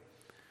wicked,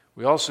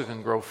 we also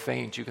can grow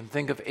faint. You can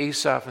think of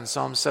Asaph in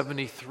Psalm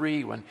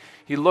 73 when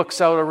he looks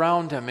out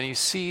around him and he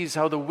sees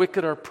how the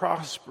wicked are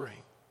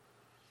prospering.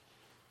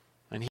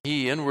 And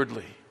he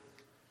inwardly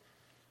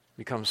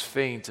becomes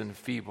faint and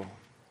feeble.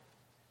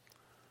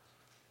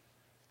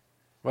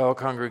 Well,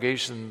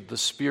 congregation, the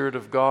Spirit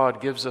of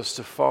God gives us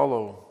to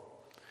follow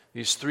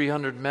these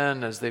 300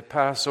 men as they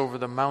pass over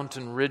the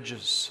mountain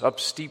ridges, up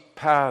steep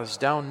paths,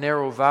 down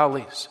narrow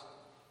valleys.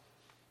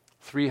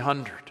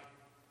 300.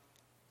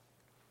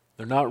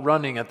 They're not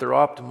running at their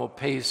optimal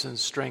pace and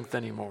strength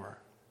anymore.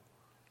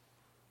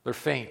 They're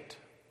faint.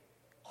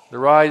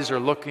 Their eyes are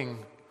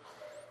looking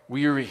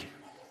weary.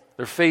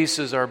 Their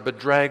faces are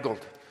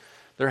bedraggled.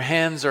 Their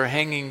hands are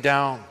hanging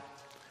down.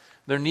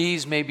 Their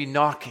knees may be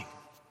knocking.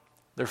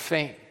 They're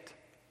faint.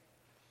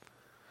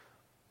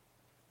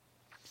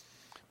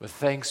 But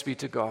thanks be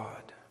to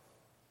God,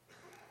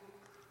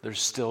 they're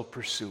still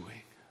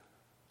pursuing.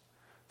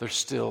 They're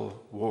still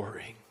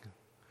warring.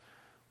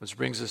 Which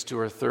brings us to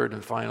our third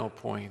and final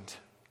point,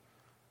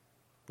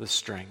 the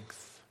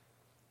strength.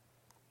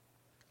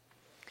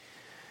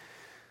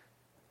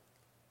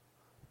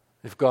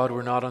 If God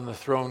were not on the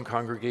throne,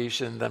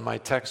 congregation, then my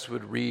text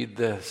would read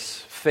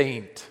this: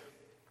 faint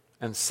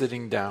and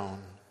sitting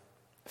down,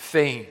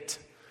 faint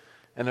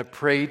and a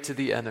prey to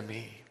the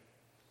enemy.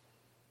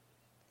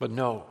 But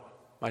no,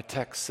 my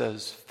text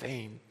says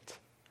faint,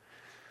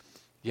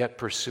 yet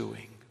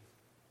pursuing,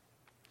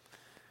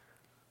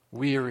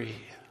 weary,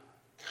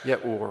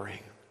 yet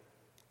warring.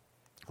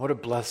 What a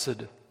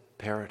blessed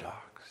paradox.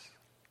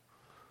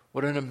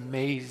 What an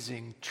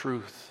amazing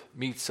truth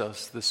meets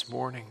us this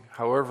morning,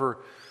 however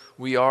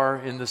we are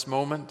in this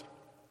moment.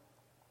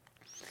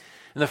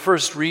 And the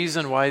first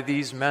reason why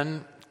these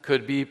men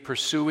could be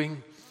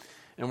pursuing,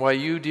 and why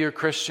you, dear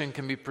Christian,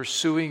 can be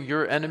pursuing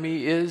your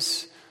enemy,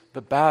 is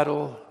the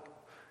battle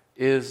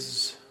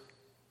is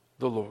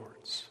the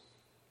Lord's.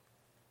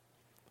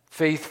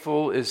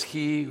 Faithful is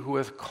he who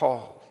hath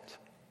called.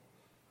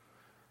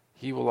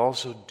 He will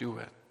also do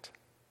it.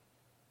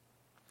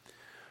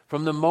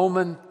 From the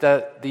moment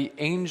that the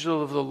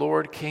angel of the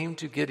Lord came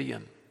to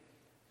Gideon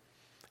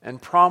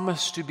and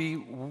promised to be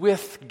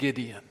with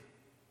Gideon,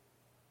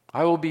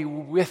 I will be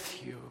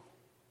with you.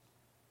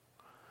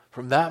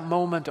 From that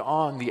moment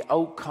on, the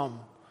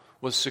outcome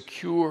was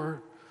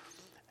secure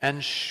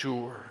and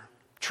sure.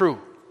 True,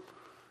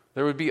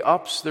 there would be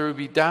ups, there would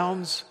be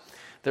downs,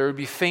 there would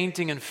be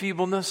fainting and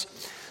feebleness.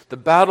 The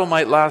battle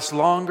might last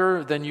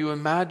longer than you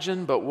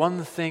imagine, but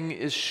one thing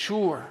is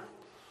sure,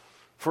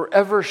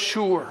 forever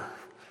sure: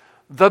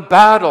 the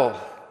battle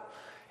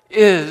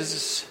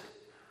is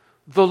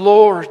the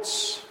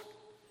Lord's.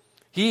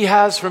 He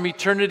has from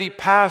eternity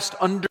past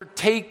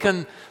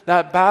undertaken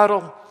that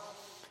battle.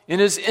 In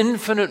His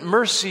infinite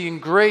mercy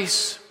and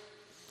grace,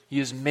 He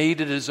has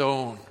made it His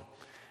own.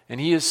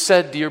 And He has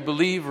said, dear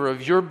believer,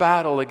 of your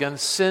battle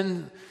against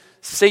sin,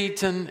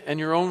 Satan, and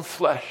your own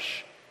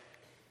flesh,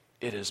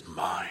 it is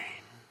mine.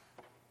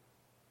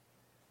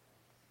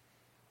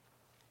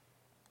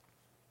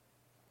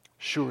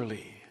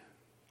 Surely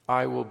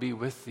I will be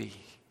with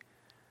thee,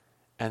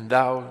 and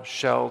thou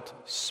shalt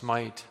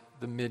smite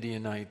the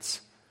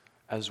Midianites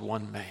as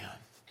one man.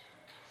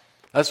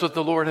 That's what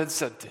the Lord had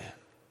said to him.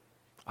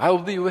 I will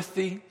be with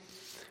thee,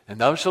 and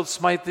thou shalt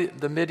smite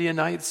the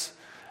Midianites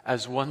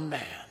as one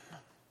man.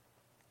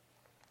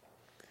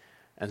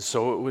 And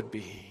so it would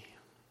be.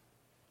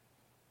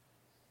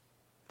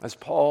 As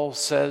Paul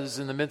says,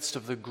 in the midst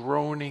of the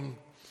groaning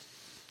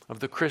of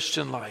the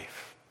Christian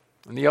life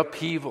and the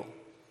upheaval,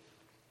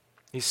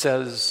 he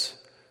says,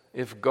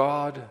 if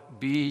God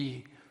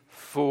be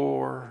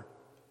for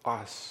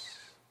us,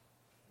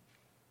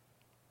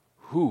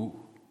 who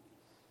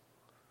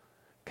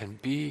can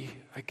be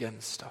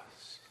against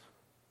us?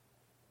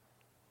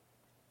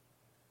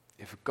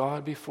 If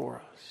God be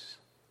for us,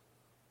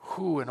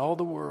 who in all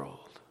the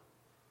world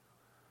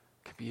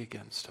can be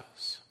against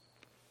us?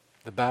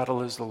 The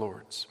battle is the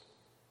Lord's.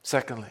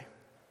 Secondly,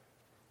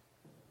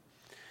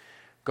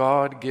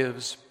 God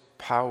gives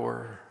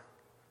power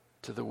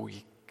to the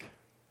weak.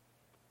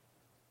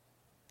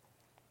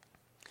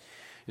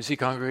 You see,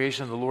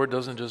 congregation, the Lord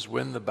doesn't just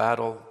win the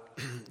battle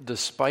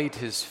despite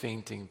His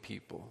fainting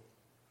people.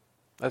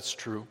 That's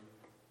true.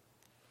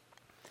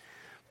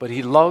 But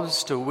He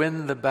loves to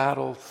win the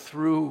battle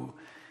through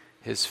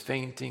His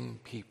fainting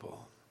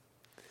people.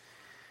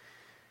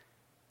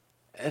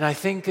 And I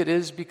think it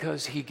is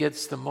because He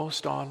gets the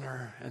most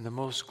honor and the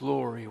most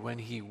glory when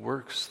He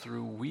works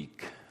through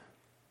weak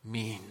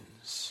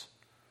means.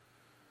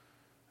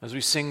 As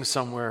we sing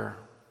somewhere,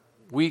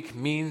 weak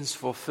means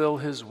fulfill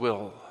His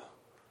will,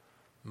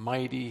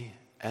 mighty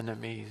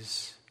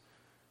enemies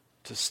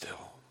to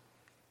still.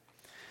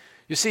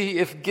 You see,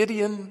 if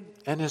Gideon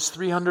and his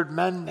 300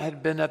 men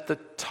had been at the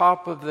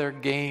top of their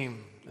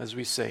game, as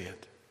we say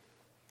it,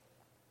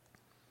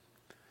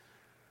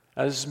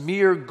 as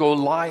mere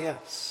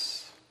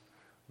Goliaths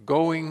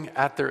going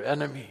at their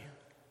enemy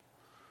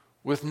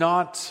with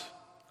not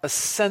a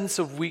sense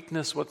of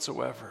weakness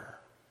whatsoever,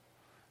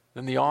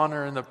 then the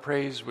honor and the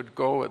praise would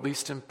go, at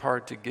least in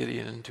part, to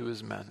Gideon and to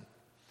his men.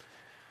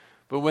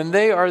 But when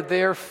they are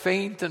there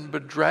faint and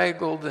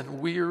bedraggled and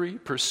weary,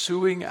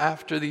 pursuing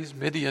after these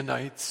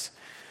Midianites,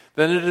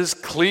 then it is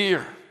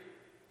clear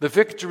the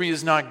victory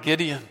is not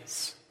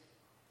Gideon's.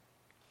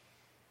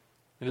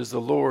 It is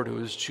the Lord who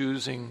is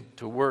choosing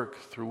to work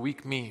through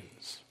weak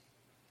means.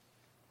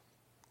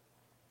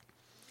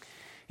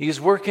 He is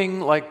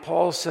working, like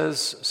Paul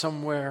says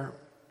somewhere,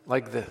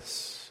 like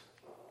this: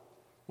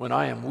 when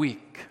I am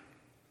weak,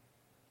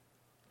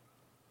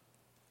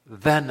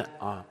 then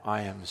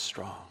I am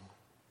strong.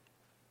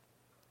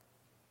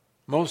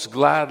 Most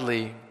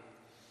gladly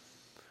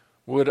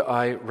would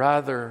I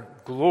rather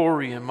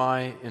glory in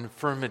my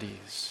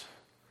infirmities,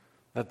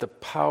 that the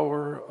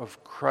power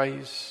of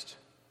Christ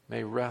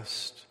may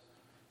rest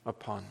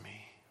upon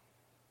me.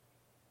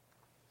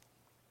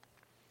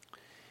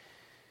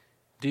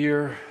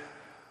 Dear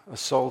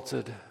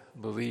assaulted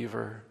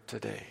believer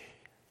today,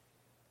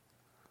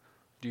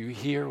 do you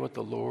hear what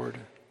the Lord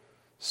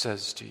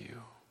says to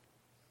you?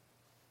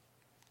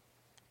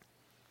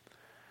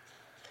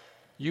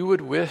 You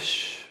would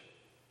wish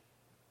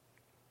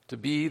to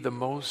be the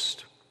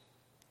most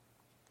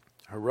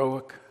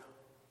heroic,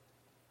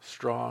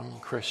 strong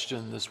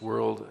Christian this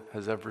world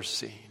has ever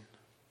seen.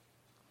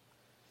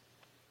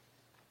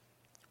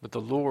 But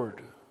the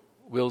Lord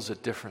wills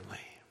it differently.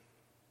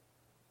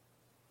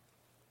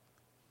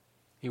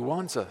 He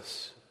wants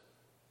us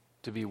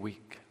to be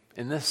weak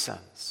in this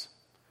sense,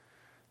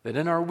 that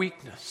in our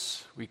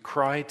weakness we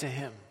cry to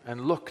Him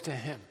and look to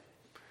Him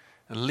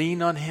and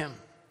lean on Him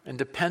and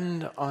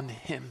depend on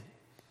Him.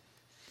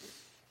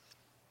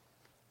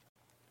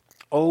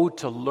 Oh,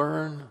 to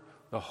learn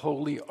the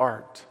holy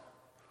art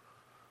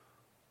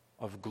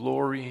of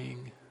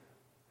glorying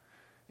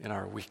in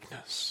our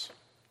weakness,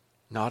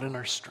 not in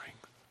our strength.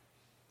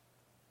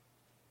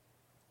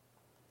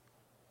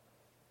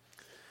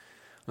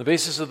 On the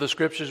basis of the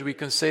Scriptures, we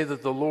can say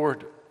that the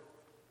Lord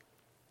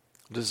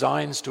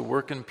designs to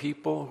work in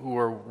people who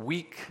are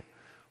weak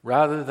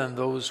rather than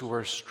those who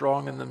are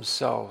strong in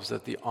themselves,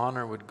 that the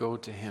honor would go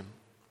to Him.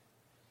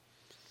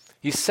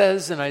 He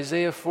says in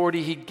Isaiah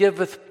 40, He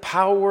giveth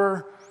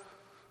power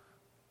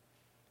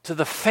to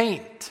the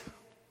faint,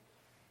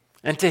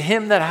 and to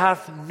him that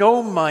hath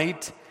no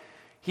might,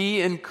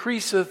 He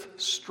increaseth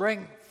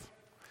strength.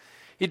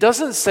 He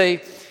doesn't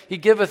say He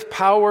giveth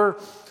power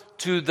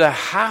to the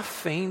half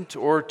faint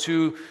or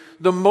to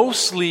the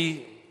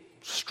mostly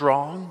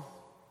strong.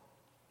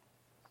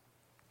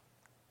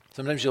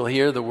 Sometimes you'll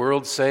hear the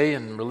world say,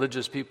 and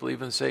religious people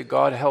even say,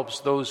 God helps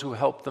those who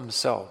help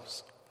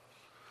themselves.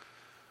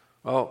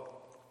 Well,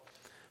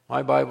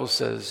 my Bible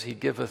says He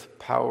giveth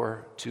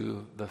power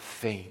to the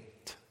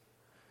faint,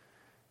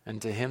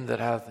 and to him that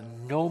hath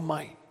no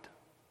might,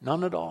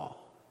 none at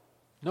all,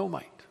 no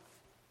might,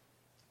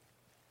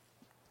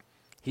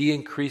 He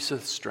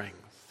increaseth strength.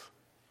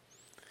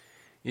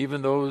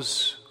 Even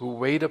those who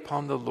wait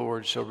upon the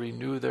Lord shall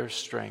renew their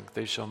strength.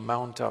 They shall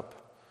mount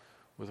up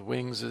with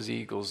wings as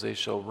eagles. They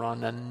shall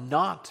run and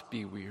not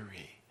be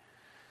weary.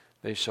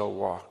 They shall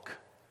walk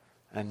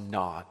and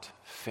not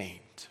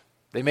faint.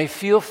 They may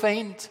feel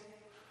faint,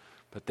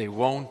 but they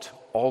won't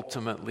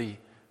ultimately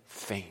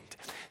faint.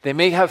 They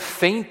may have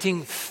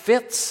fainting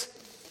fits,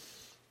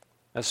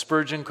 as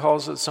Spurgeon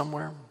calls it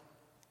somewhere,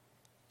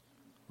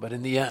 but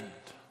in the end,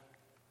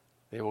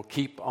 they will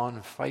keep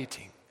on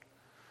fighting,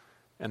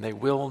 and they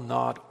will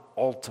not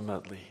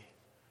ultimately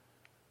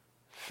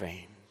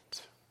faint.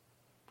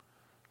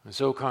 And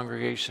so,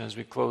 congregation, as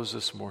we close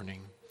this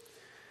morning,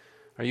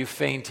 are you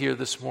faint here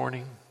this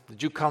morning?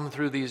 Did you come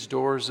through these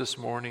doors this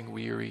morning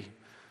weary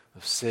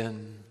of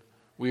sin,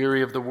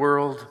 weary of the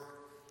world,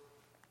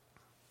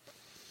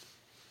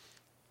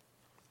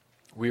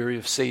 weary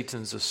of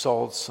Satan's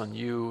assaults on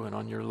you and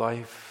on your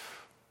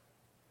life?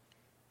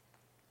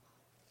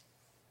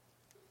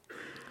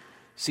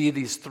 See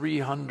these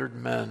 300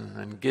 men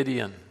and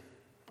Gideon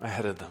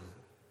ahead of them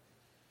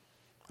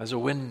as a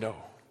window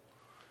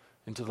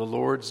into the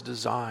Lord's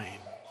design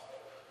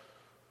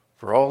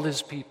for all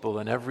His people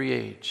in every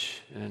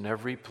age and in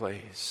every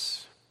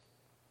place.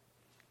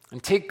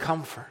 And take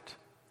comfort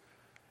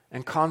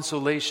and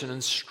consolation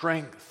and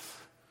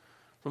strength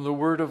from the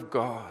Word of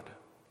God,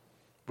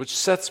 which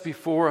sets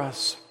before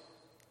us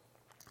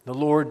the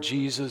Lord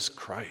Jesus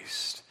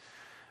Christ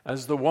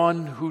as the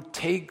one who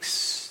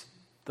takes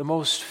the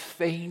most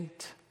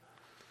faint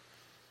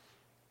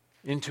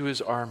into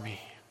His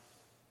army.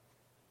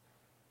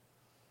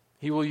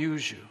 He will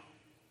use you.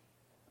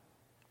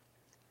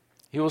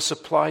 He will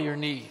supply your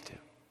need.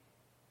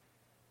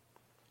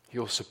 He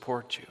will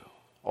support you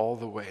all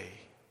the way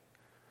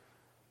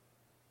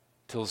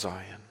till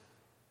Zion.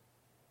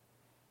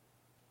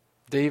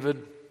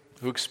 David,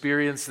 who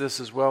experienced this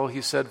as well,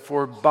 he said,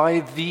 "For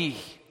by Thee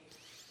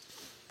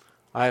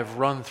I have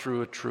run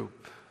through a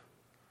troop,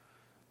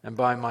 and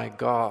by my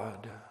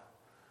God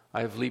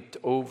I have leaped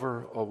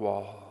over a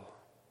wall.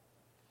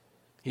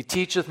 He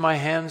teacheth my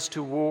hands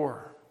to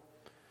war,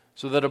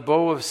 so that a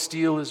bow of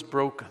steel is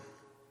broken.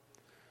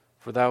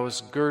 For Thou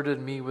hast girded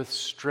me with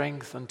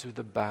strength unto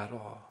the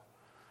battle.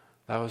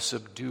 Thou hast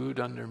subdued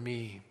under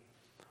me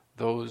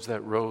those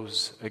that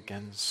rose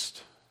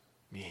against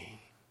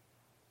me."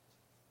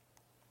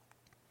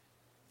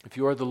 If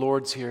you are the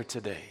Lord's here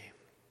today,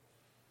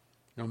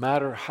 no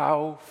matter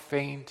how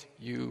faint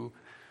you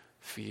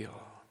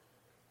feel,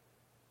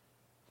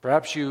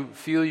 perhaps you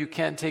feel you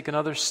can't take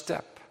another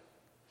step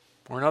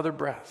or another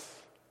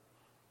breath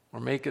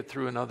or make it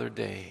through another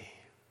day,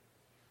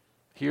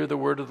 hear the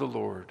word of the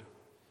Lord.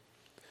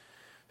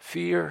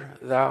 Fear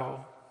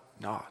thou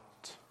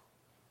not,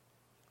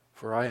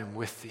 for I am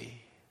with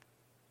thee.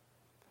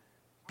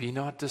 Be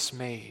not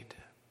dismayed,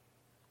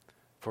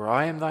 for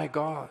I am thy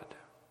God.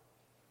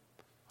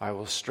 I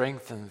will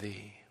strengthen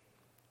thee.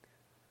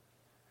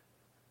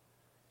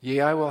 Yea,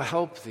 I will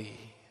help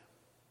thee.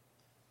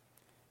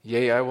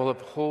 Yea, I will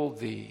uphold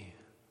thee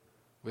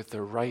with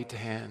the right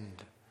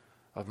hand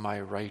of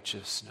my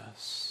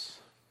righteousness.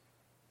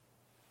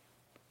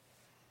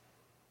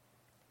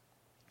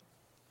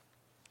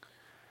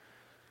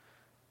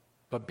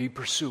 but be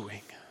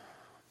pursuing.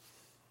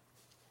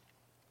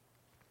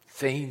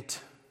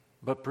 Faint,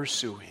 but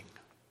pursuing.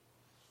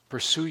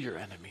 Pursue your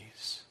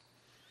enemies.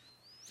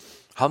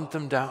 Hunt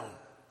them down.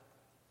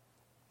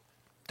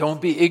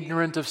 Don't be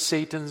ignorant of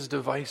Satan's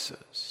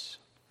devices.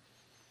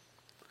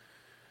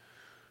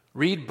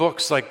 Read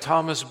books like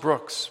Thomas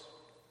Brooks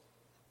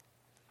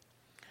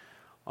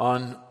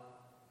on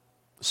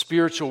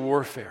spiritual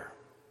warfare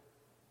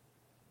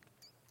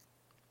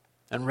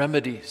and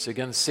remedies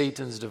against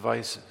Satan's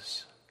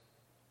devices.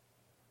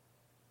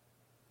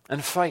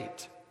 And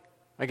fight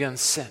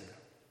against sin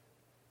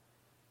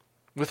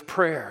with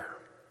prayer,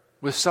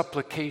 with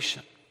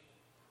supplication,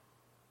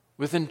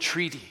 with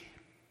entreaty,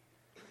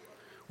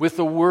 with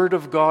the Word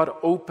of God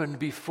open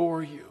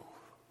before you.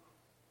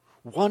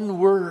 One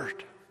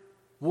word,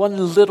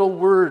 one little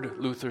word,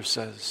 Luther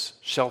says,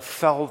 shall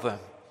fell them,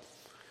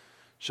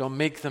 shall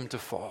make them to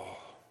fall.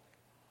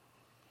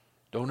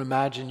 Don't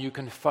imagine you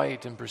can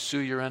fight and pursue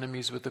your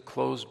enemies with a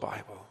closed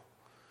Bible,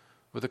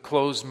 with a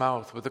closed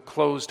mouth, with a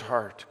closed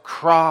heart.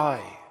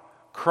 Cry,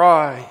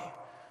 cry,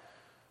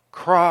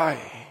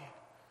 cry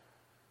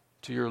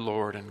to your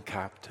Lord and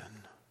Captain.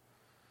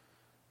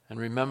 And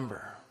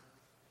remember,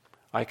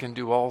 I can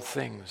do all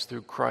things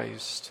through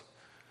Christ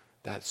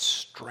that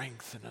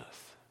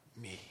strengtheneth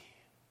me.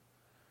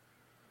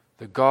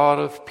 The God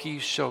of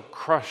peace shall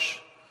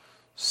crush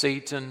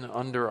Satan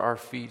under our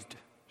feet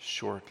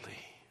shortly,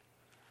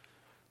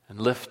 and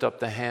lift up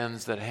the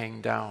hands that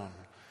hang down,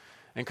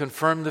 and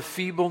confirm the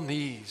feeble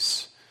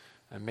knees,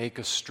 and make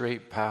a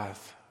straight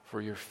path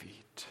for your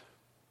feet.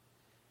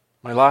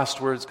 My last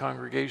words,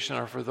 congregation,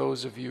 are for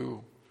those of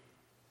you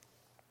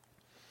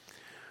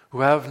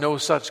who have no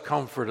such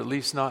comfort, at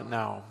least not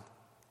now,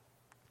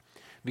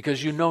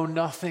 because you know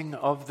nothing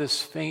of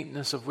this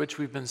faintness of which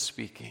we've been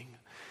speaking,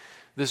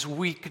 this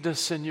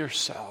weakness in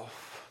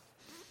yourself.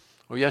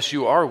 Oh, yes,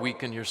 you are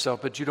weak in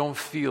yourself, but you don't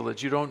feel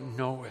it, you don't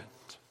know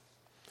it.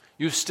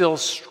 You're still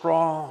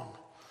strong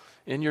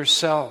in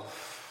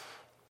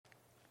yourself.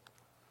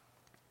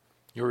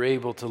 You're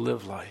able to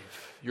live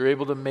life. You're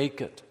able to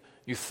make it.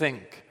 You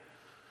think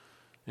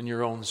in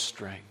your own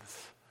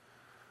strength.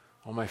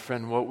 Oh, my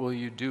friend, what will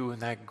you do in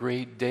that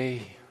great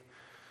day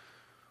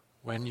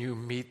when you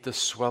meet the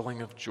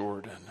swelling of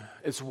Jordan?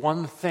 It's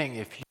one thing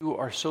if you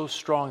are so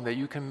strong that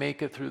you can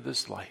make it through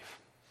this life,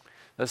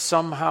 that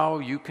somehow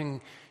you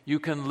can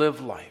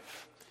live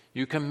life.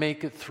 You can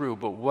make it through,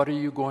 but what are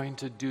you going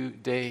to do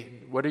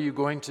what are you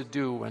going to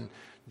do when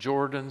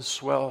Jordan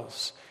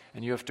swells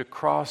and you have to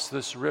cross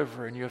this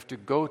river and you have to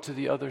go to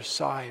the other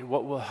side?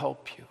 What will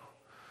help you?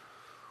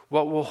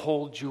 What will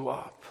hold you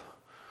up?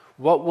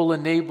 What will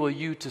enable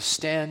you to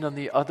stand on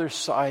the other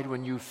side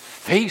when you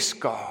face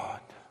God?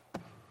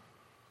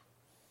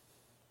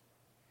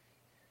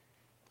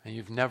 And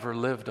you've never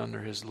lived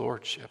under His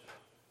lordship.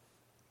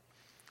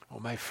 Oh,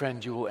 my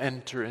friend, you will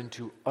enter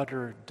into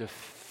utter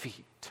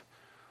defeat,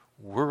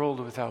 world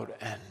without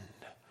end,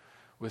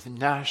 with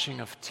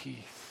gnashing of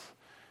teeth,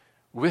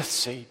 with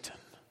Satan,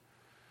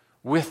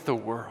 with the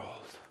world,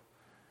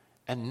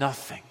 and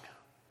nothing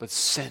but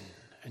sin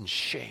and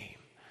shame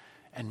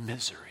and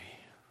misery.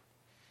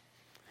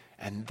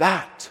 And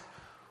that,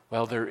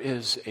 while there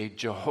is a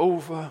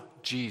Jehovah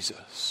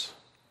Jesus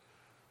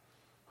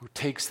who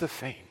takes the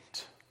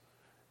faint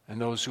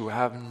and those who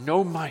have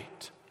no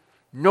might,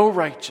 no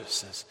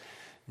righteousness,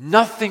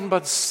 nothing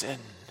but sin.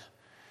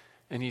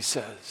 And He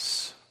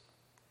says,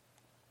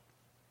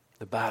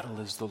 the battle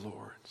is the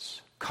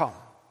Lord's. Come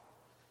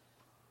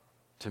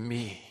to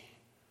me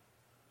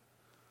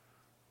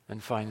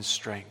and find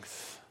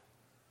strength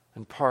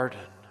and pardon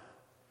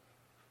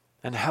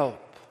and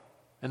help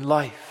and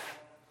life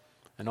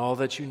and all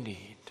that you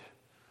need.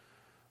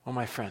 Oh,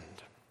 my friend,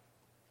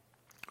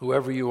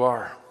 whoever you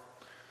are,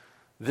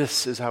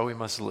 this is how we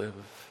must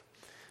live.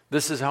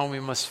 This is how we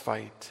must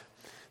fight.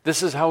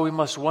 This is how we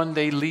must one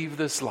day leave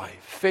this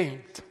life,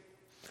 faint,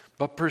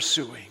 but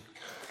pursuing.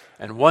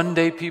 And one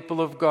day,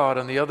 people of God,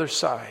 on the other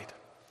side,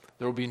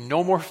 there will be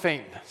no more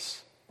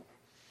faintness,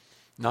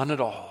 none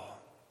at all.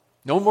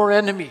 No more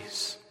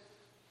enemies,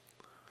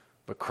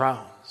 but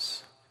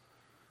crowns,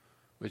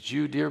 which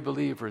you, dear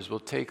believers, will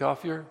take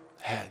off your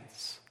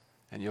heads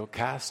and you'll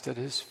cast at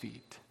His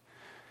feet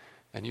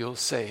and you'll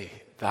say,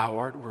 Thou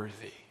art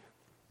worthy.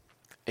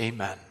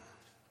 Amen.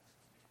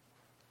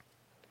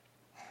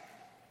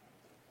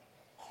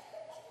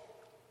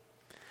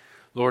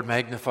 Lord,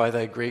 magnify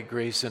Thy great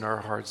grace in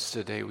our hearts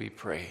today, we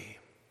pray.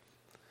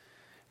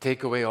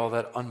 Take away all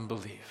that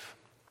unbelief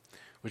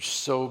which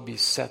so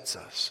besets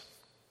us.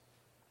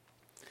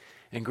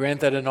 And grant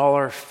that in all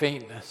our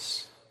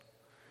faintness,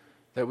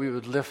 that we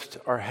would lift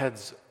our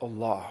heads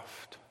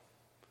aloft,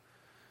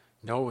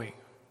 knowing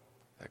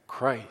that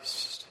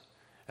Christ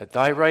at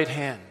Thy right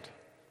hand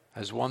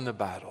has won the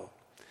battle,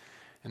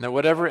 and that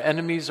whatever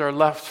enemies are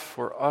left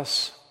for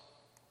us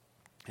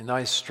in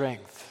Thy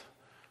strength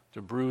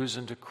to bruise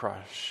and to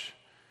crush,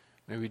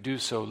 may we do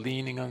so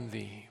leaning on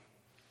Thee.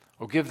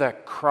 Oh, give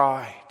that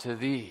cry to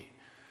Thee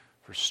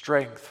for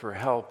strength, for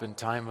help in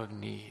time of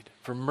need,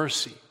 for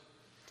mercy.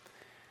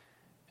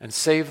 And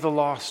save the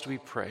lost, we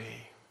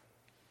pray.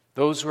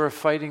 Those who are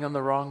fighting on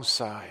the wrong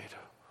side,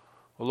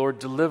 O Lord,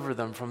 deliver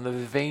them from the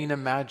vain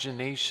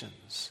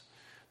imaginations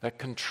that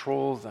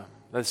control them,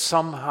 that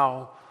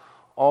somehow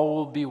all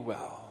will be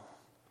well.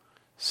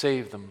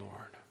 Save them,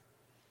 Lord,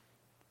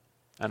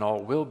 and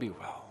all will be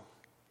well.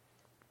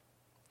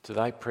 To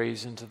thy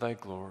praise and to thy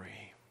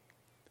glory.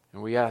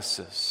 And we ask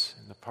this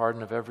in the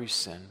pardon of every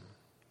sin.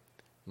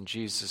 In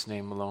Jesus'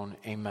 name alone,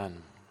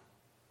 amen.